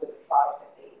this was a product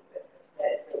that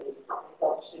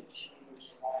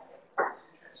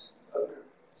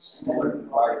similar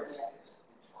bias is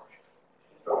torture.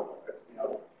 So,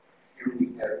 here we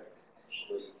have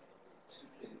potentially two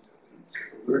things that we, so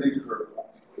the learning curve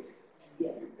won't be wasted.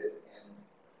 And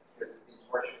because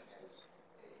distortion has a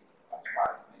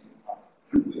osmotic many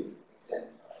with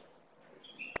exenatide, which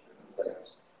is going to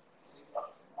last 3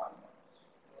 months and 1 month.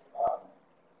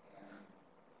 And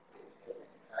they have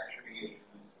manufacturing issues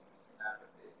and this and that, but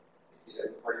they did a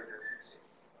part of their food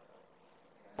safety.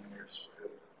 And they're sort of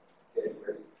getting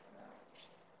ready to come out.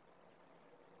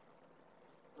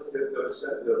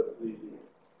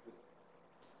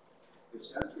 The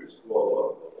sensors fall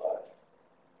off a lot.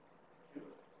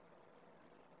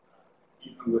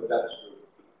 Even with that sort of,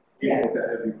 even with that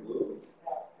heavy glue.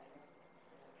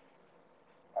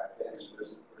 My fence was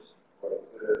the person who put a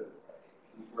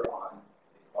paper on,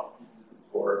 they bumped into the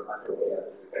floor on their way out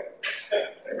of the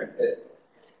door.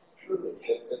 It's truly,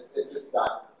 it's just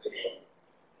not the big one.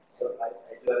 So I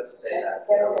do have to say that.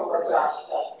 I don't know what Josh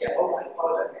does. Yeah, oh my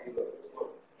God,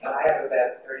 I have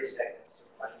about 30 seconds.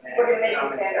 We're going to make it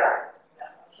stand up.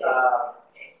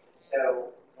 So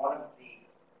one of the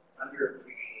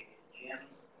underappreciated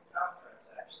gems of the conference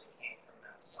actually came from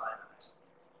Mount Sinai.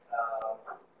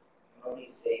 Moni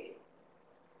Zaidi.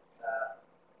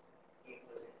 It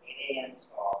was an 8 a.m.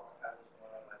 talk. I was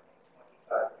one of, I think,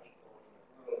 25 people in the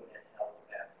room that held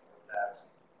about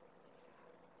 4,000.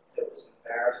 So it was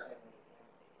embarrassingly empty,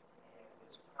 and it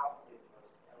was probably the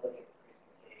most elegant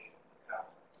presentation of the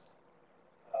conference.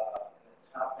 And the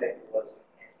topic was an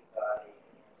antibody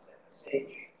against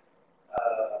MSH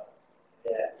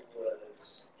that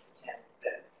was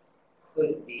that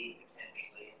could be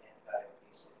potentially an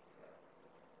anti-obesity drug.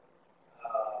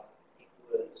 It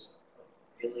was a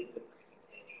really good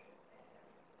presentation,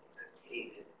 and it's a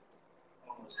pity that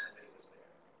almost nobody was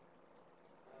there.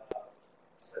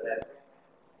 So that,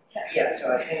 yeah,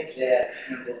 so I think that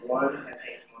number one, I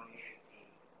think Moni should be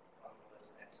on the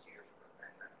list next year for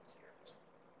Grand Rounds here.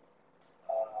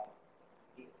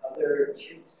 The other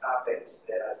two topics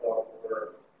that I thought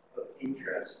were of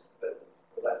interest, but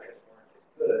the lectures weren't as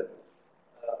good,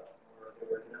 there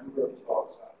were a number of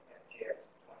talks on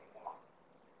FGF21.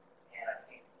 And I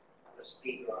think the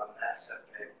speaker on that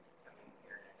subject coming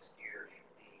here next year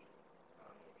should be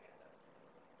on the agenda.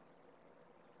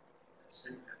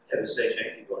 MSH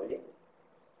antibody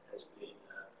has been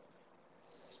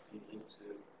linked to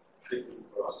treatment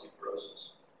for osteoporosis,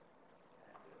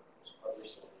 and it was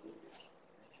published in Nature.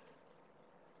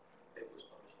 It was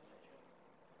published in Nature.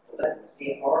 Well, the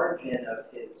origin of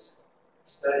his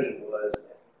study was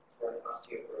for an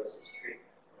osteoporosis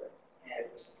treatment, and it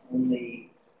was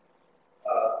only a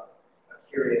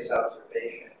curious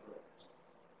observation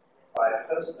by a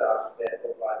postdoc that,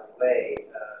 oh, by the way,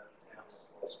 these animals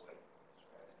lost weight.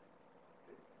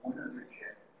 One other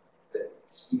gem that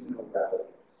Stephen O'Reilly has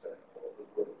done all the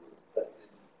work with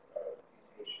leptin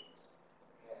mutations,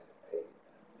 had an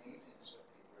amazing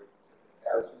study where he took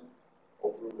 1,000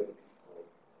 overweight people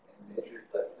and measured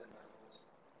leptin levels.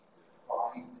 He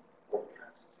defined what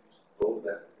constitutes low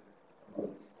leptin among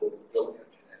people who don't have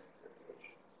genetic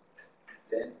variations. He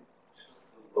then took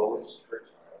the lowest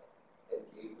tertile and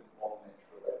gave them all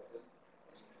metroleptin,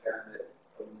 and he found that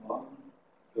among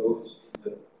those in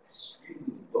the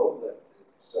extremely low leptin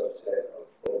subset of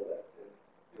low leptin,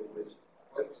 there was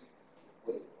quite significant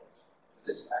weight loss.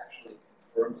 This actually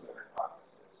confirms the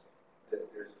hypothesis that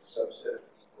there's a subset of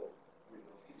people with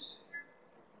obesity for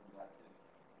whom leptin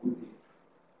would be improved.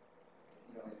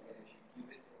 And if you give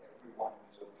it to everyone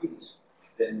who's obese,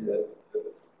 then those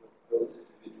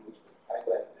individuals with high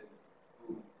leptin who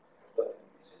have leptin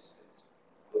resistance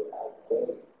will outweigh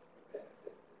the benefit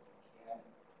that you can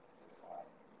define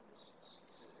in this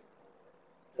specific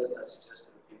cohort. Doesn't that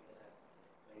suggest that people have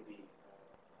maybe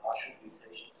partial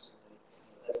mutations in the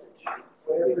leptin gene?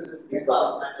 Whatever the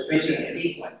Well, I'm sure Obesity. the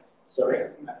sequence. Sorry?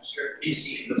 I'm sure. PC.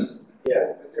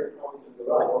 Yeah. But they're probably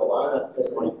Right. Well,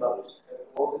 that's what he published.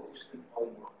 all the different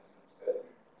polymorphisms that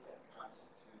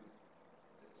constitute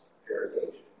this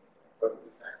variation. But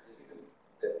the fact is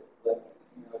that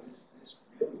this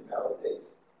really validates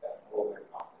that whole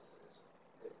hypothesis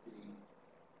as being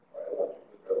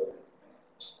biologically relevant to man.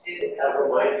 Did I'll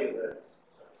remind you that.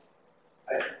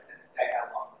 I was going to say, how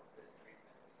long was the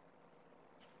treatment?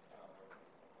 I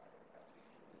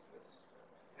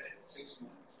think it was 6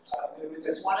 months or something.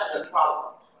 Because one of the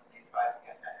problems when they tried to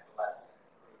get metroleptin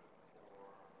approved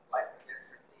for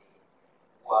lipodystrophy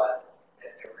was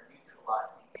that there were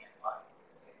neutralizing antibodies. There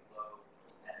was a low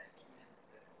percentage, and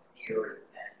the fear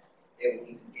is that they would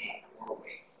even gain more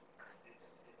weight. Did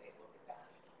they look at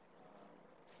that?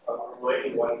 I'm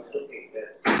reminding why he's looking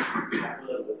at a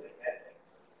little bit of headache.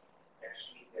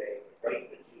 Actually, they break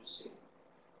the juice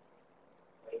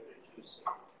reducing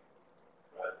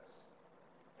drugs,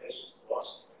 patients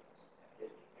lost weight, and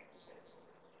it became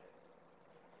sensitive to it.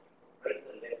 You break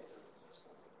the levels of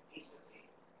resistance of obesity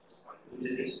just by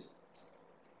losing.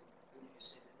 Who did you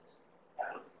say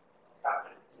that is?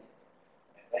 Kaplan.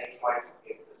 And they tried to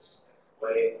get this as a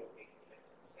way of getting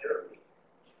leptin therapy.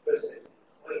 You first have to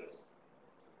lose weight to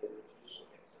then reduce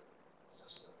your leptin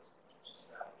resistance, which is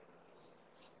found in obesity.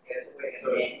 As a way to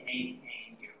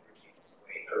maintain your reduced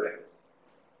weight. Correct.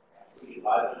 The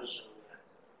Bible shows that.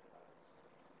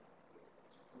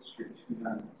 Poster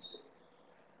 296.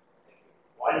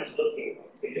 While he's looking,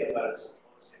 I'll tell you about a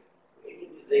symposium. Maybe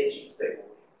with ancient stable.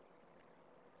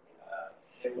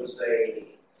 There was a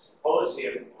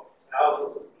symposium of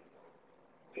thousands of people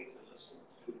who went to listen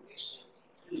to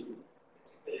HTML2,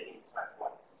 particularly in type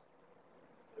 1s.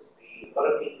 Because a lot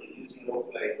of people are using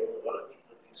off-label, a lot of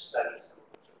people are doing studies, some of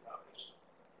which are published.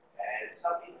 And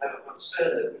some people have a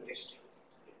concern that the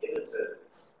HTML2 inhibitor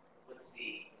with the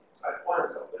type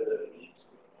 1s are going to lead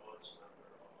to a large number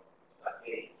of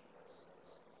diabetic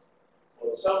ketoacidosis.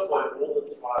 Well, so far, in all the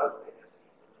trials, they have a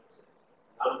limited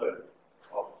number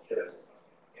of ketoacidosis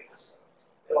episodes.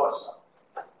 There are some.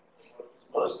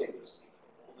 What was most interesting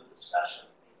from all the discussion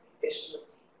is the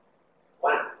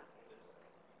SGLT1 inhibitor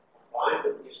combined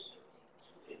with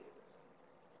SGLT2 inhibitor.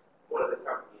 One of the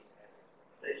companies has a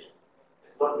combination.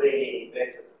 It's not really any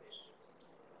better than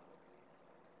SGLT2 alone.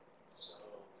 So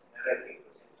that I think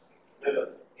was interesting. Remember,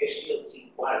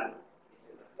 SGLT1 is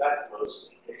in the gut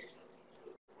mostly, SGLT2 is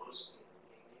mostly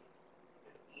in the kidney.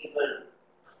 And even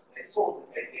they thought that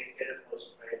they get better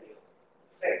postprandial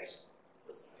effects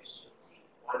with the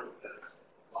SGLT1 inhibitor in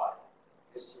the body.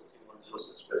 SGLT1 is also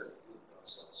expressed in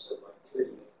glucose cells, so by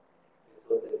inhibiting it, they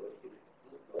thought they were inhibiting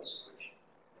glucose secretion,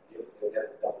 and therefore they would have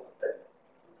a double effect,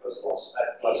 glucose loss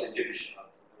plus inhibition of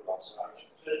glucose oxidation.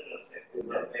 Clinical effect is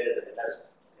not better than it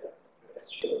has. Yeah.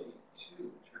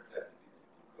 SGLT2 turns out to be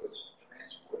the glucose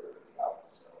transporter of the alpha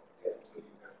cell. Yeah. So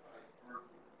you have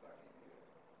hyperglycemia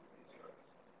with these drugs.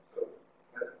 So,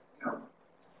 but,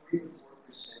 3 to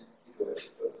 4%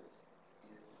 ketoacidosis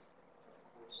is, of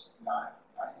course, not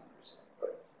 90%,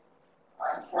 but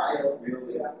I don't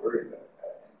really worry about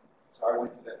that. And so I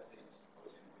went to that same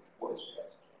symposium, which was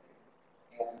fascinating.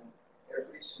 And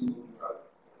every single drug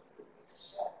was good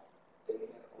except they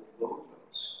had a low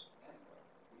dose enzyme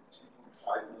with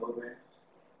 2.5 milligrams.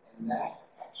 And that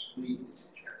actually is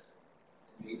interesting.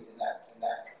 And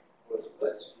that was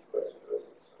less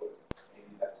ketoacidosis. So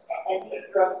maybe that's not. And these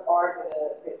drugs are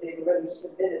they've already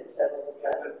submitted several of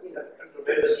them, And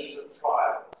remember, these are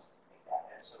trials.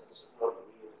 And so this is not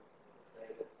real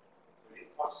data. It's very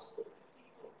possible that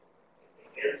people, if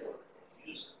they hands on it,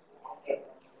 they use it more.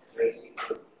 They see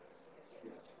good.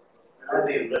 I'd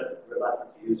be reluctant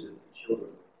to use it in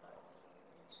children. It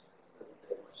doesn't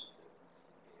take much to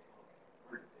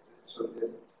do. So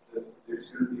there's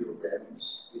going to be a REMS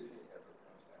if it ever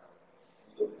comes out.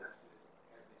 And you'll have to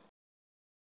have these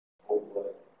whole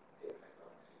blood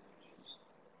hydroxy, which is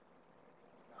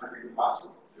not very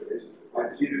possible. There is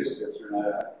Computer scripts are not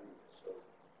accurate, so.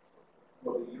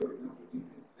 well, the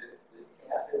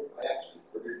acid, I actually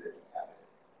ordered it to have it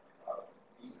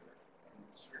meter and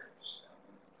the strips.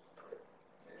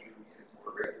 Measuring it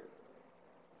more regularly.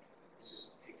 This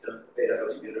is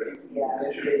beta-hydroxybutyrate. Yeah.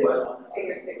 Measure blood on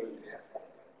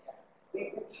We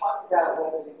talked about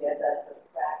whether to get that for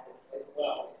practice as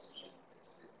well. It's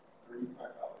 $35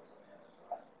 on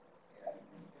Amazon,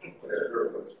 and whatever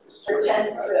it was. For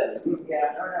 10 strips,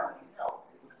 yeah. No,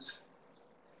 it was,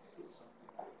 I think it's something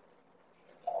like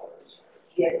 $10.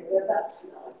 Yeah, they're about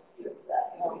 2 hours.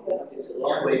 It's a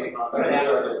long way behind. Go to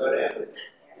Amazon, go to Amazon.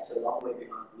 It's a long way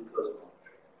behind glucose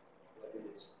monitoring, but it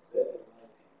is very, in my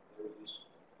opinion, very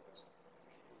useful because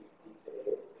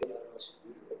the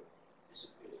beta-hydroxybutyrate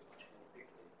disappears much more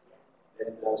quickly than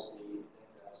does the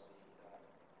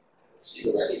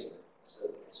cigarette. So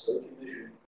if you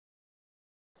measure,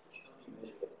 you only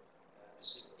measure the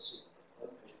cigarette,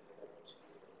 don't measure the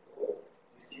hydroxybutyrate at all.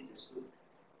 You think there's good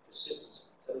persistence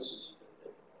in doses, you don't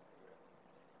take them off the ground.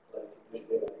 But if you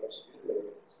measure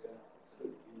beta-hydroxybutyrate, it's down to,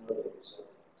 you know the result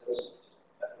of the doses.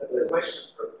 The question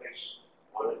for patient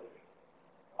monitoring,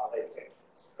 are they taking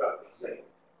this drug? They say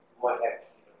you might have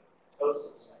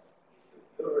ketosis.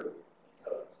 If your urine ketones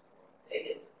are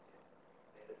negative,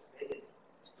 then it's negative.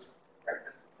 Right,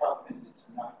 that's the problem is it's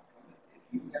not going to, if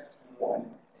you have T1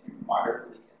 and you're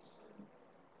moderately insulin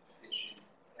deficient,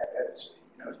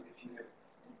 so, if you have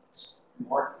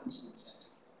marked insulin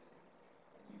sensitivity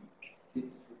and you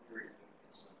get through periods of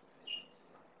insulin deficiency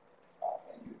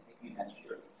and you're taking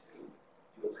SGLT2,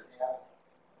 you'll have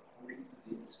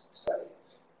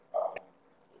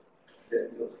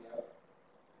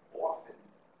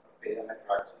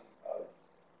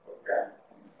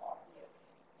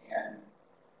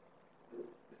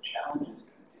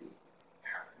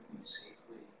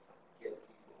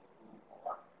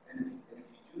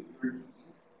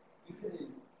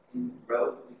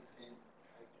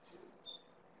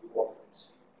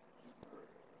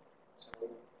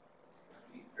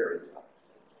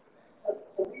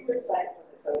the site for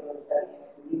the SOTA study, and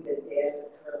I believe that Dan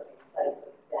is currently the site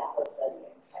for the DAPA study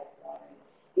in type 1.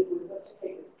 It was, let's just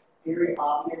say, it was very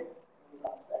obvious it was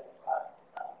on study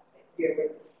products. There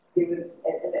was,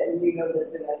 and you know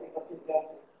this, and I think most people know,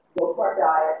 low carb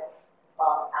diet,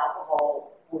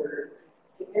 alcohol were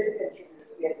significant contributors.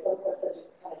 We had some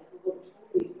percentage kind of who looked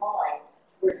totally fine,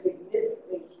 were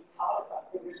significantly ketotic on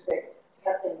figure stick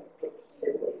testing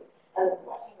repeatedly. And the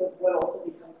question was what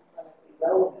also becomes clinically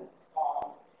relevant.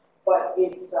 But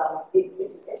it's an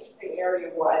interesting area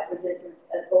where I predict, as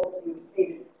both of you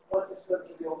stated, once this goes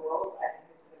to real world, I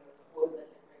think it's going to explode the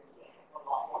difference a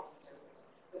lot more teachers.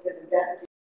 Because as investigation,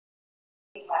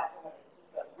 anytime someone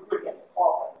keeps a really getting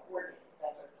called by the coordinating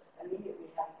center, immediately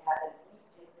having to have them eat,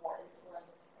 take more insulin,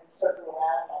 and circle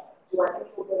around on us. Do I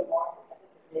think it will go to market? I think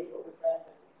the data will friends,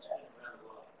 as we said.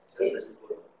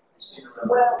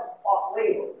 Well, off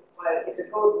label, but if it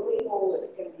goes legal,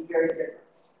 it's going to be very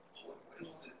different. What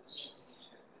is the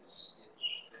teaching of this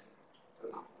itch thing? So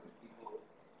when people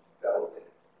develop it,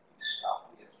 you stop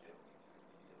the SGLT2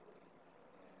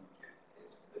 immediately, and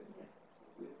it's the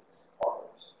fluids,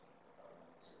 carbs.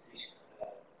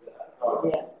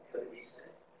 Yeah.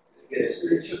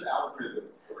 It's an algorithm.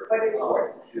 But it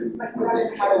works. But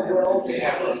notice how well they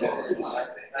have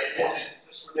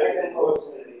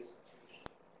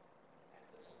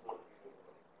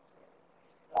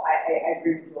I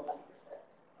agree with you 100%.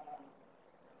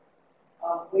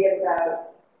 We have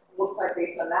about, looks like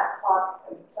based on that clock,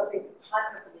 something, time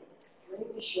for something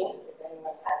extremely short, if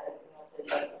anyone has anything else they'd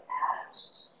like to add.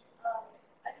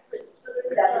 So there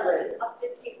was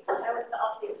update, I went to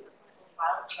updates for clinical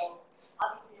trials, so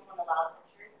obviously they weren't allowed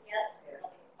pictures yet,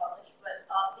 nothing was published, but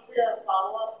they did a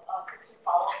follow-up, 6-week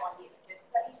follow-up on the ADDICT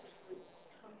study, so it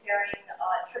was comparing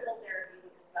triple therapy,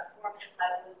 which is metformin,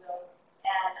 pioglitazone,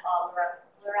 and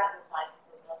liraglutide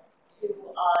to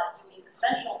doing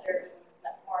conventional therapy, which is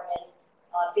metformin,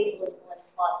 basal insulin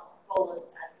plus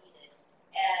bolus as needed.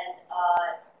 And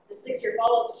the 6-year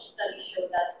follow-up study showed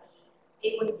that the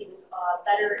A1C was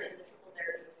better in the triple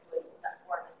therapy, which was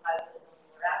metformin, pioglitazone,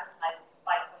 and liraglutide, which was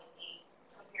 5.8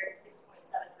 compared to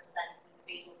 6.7% with the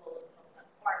basal bolus plus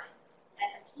metformin.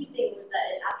 And the key thing was that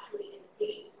it actually, in the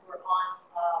patients who were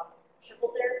on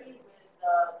triple therapy with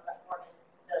the metformin,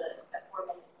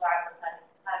 liraglutide, and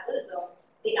pioglitazone,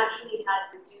 they actually had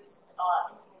reduced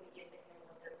intermediate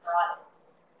thickness of their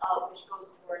carotids, which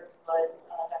goes towards what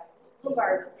Dr.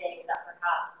 Blumberg was saying, that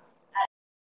perhaps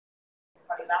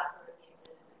cardiovascular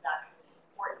cases is actually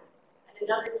important. And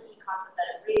another key concept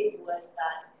that it raised was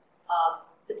that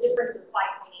the difference was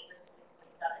 5.8 versus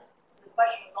 6.7. So the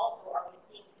question was also, are we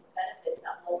seeing these benefits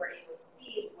at lower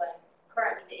A1Cs when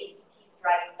currently the ACP is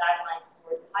driving guidelines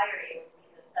towards higher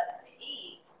A1Cs of 7 to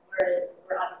 8, whereas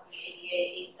we're obviously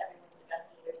ADA 8, 7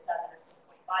 suggesting either 7 or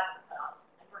 6.5 for cutoff.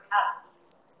 And perhaps these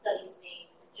studies may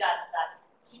suggest that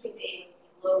keeping the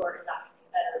A1C lower is actually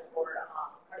better for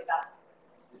cardiovascular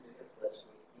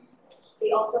risk.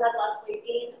 They also had less weight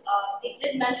gain. They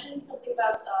did mention something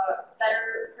about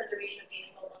better preservation of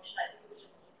beta cell function. I think it was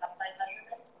just peptide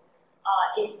measurements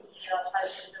in the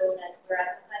pioglitazone and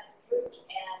liraglutide group.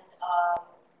 And I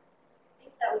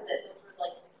think that was it. Those were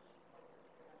like the key points that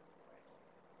we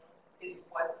presented.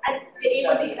 Is what's The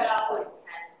A1C cutoff was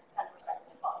 10%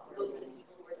 above. So those were the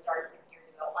people who were started 6 years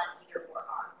ago on either or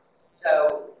arm.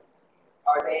 So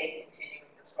are they continuing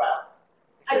this trial?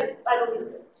 I believe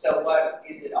so. So what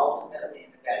is it ultimately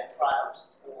in the dead trial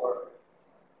or?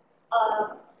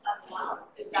 I'm not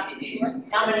exactly sure.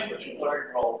 How many people are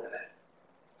enrolled in it?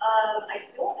 I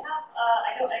don't have,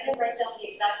 I didn't write down the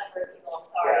exact number of people, I'm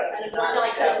sorry. Yeah, And it's not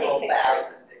unfortunately, I couldn't several take pictures.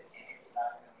 thousand, it's not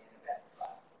going to be in the dead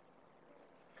trial.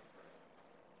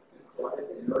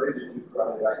 In order to do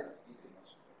chronic diabetes, they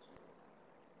must be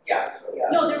Yeah,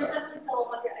 yeah. No, there was definitely several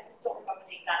hundred, I just don't remember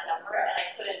the exact number, and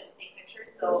I couldn't take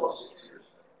pictures, so.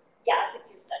 Yeah, a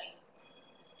 6-year study.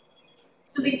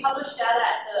 So they published data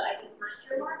at the, I think, 1st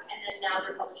year mark, and then now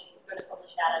they're going to publish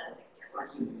data at the 6-year mark.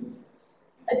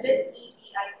 ADDICT,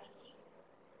 E-D-I-C-T.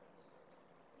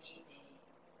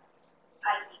 E-D-I-C-T.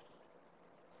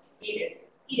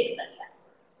 EDICT study,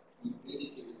 yes.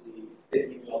 EDICT is the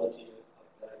epidemiology of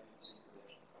diabetes and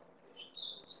prevention complications.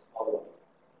 So it's a follow-up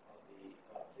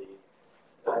of the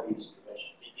diabetes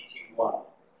prevention, DPT1.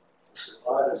 The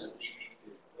survivors of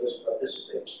DPT, those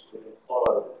participants who have been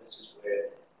followed, this is where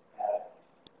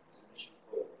there's an issue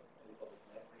called metabolic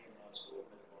memory, and now it's called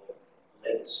metabolic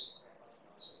legacy.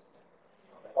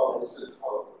 This is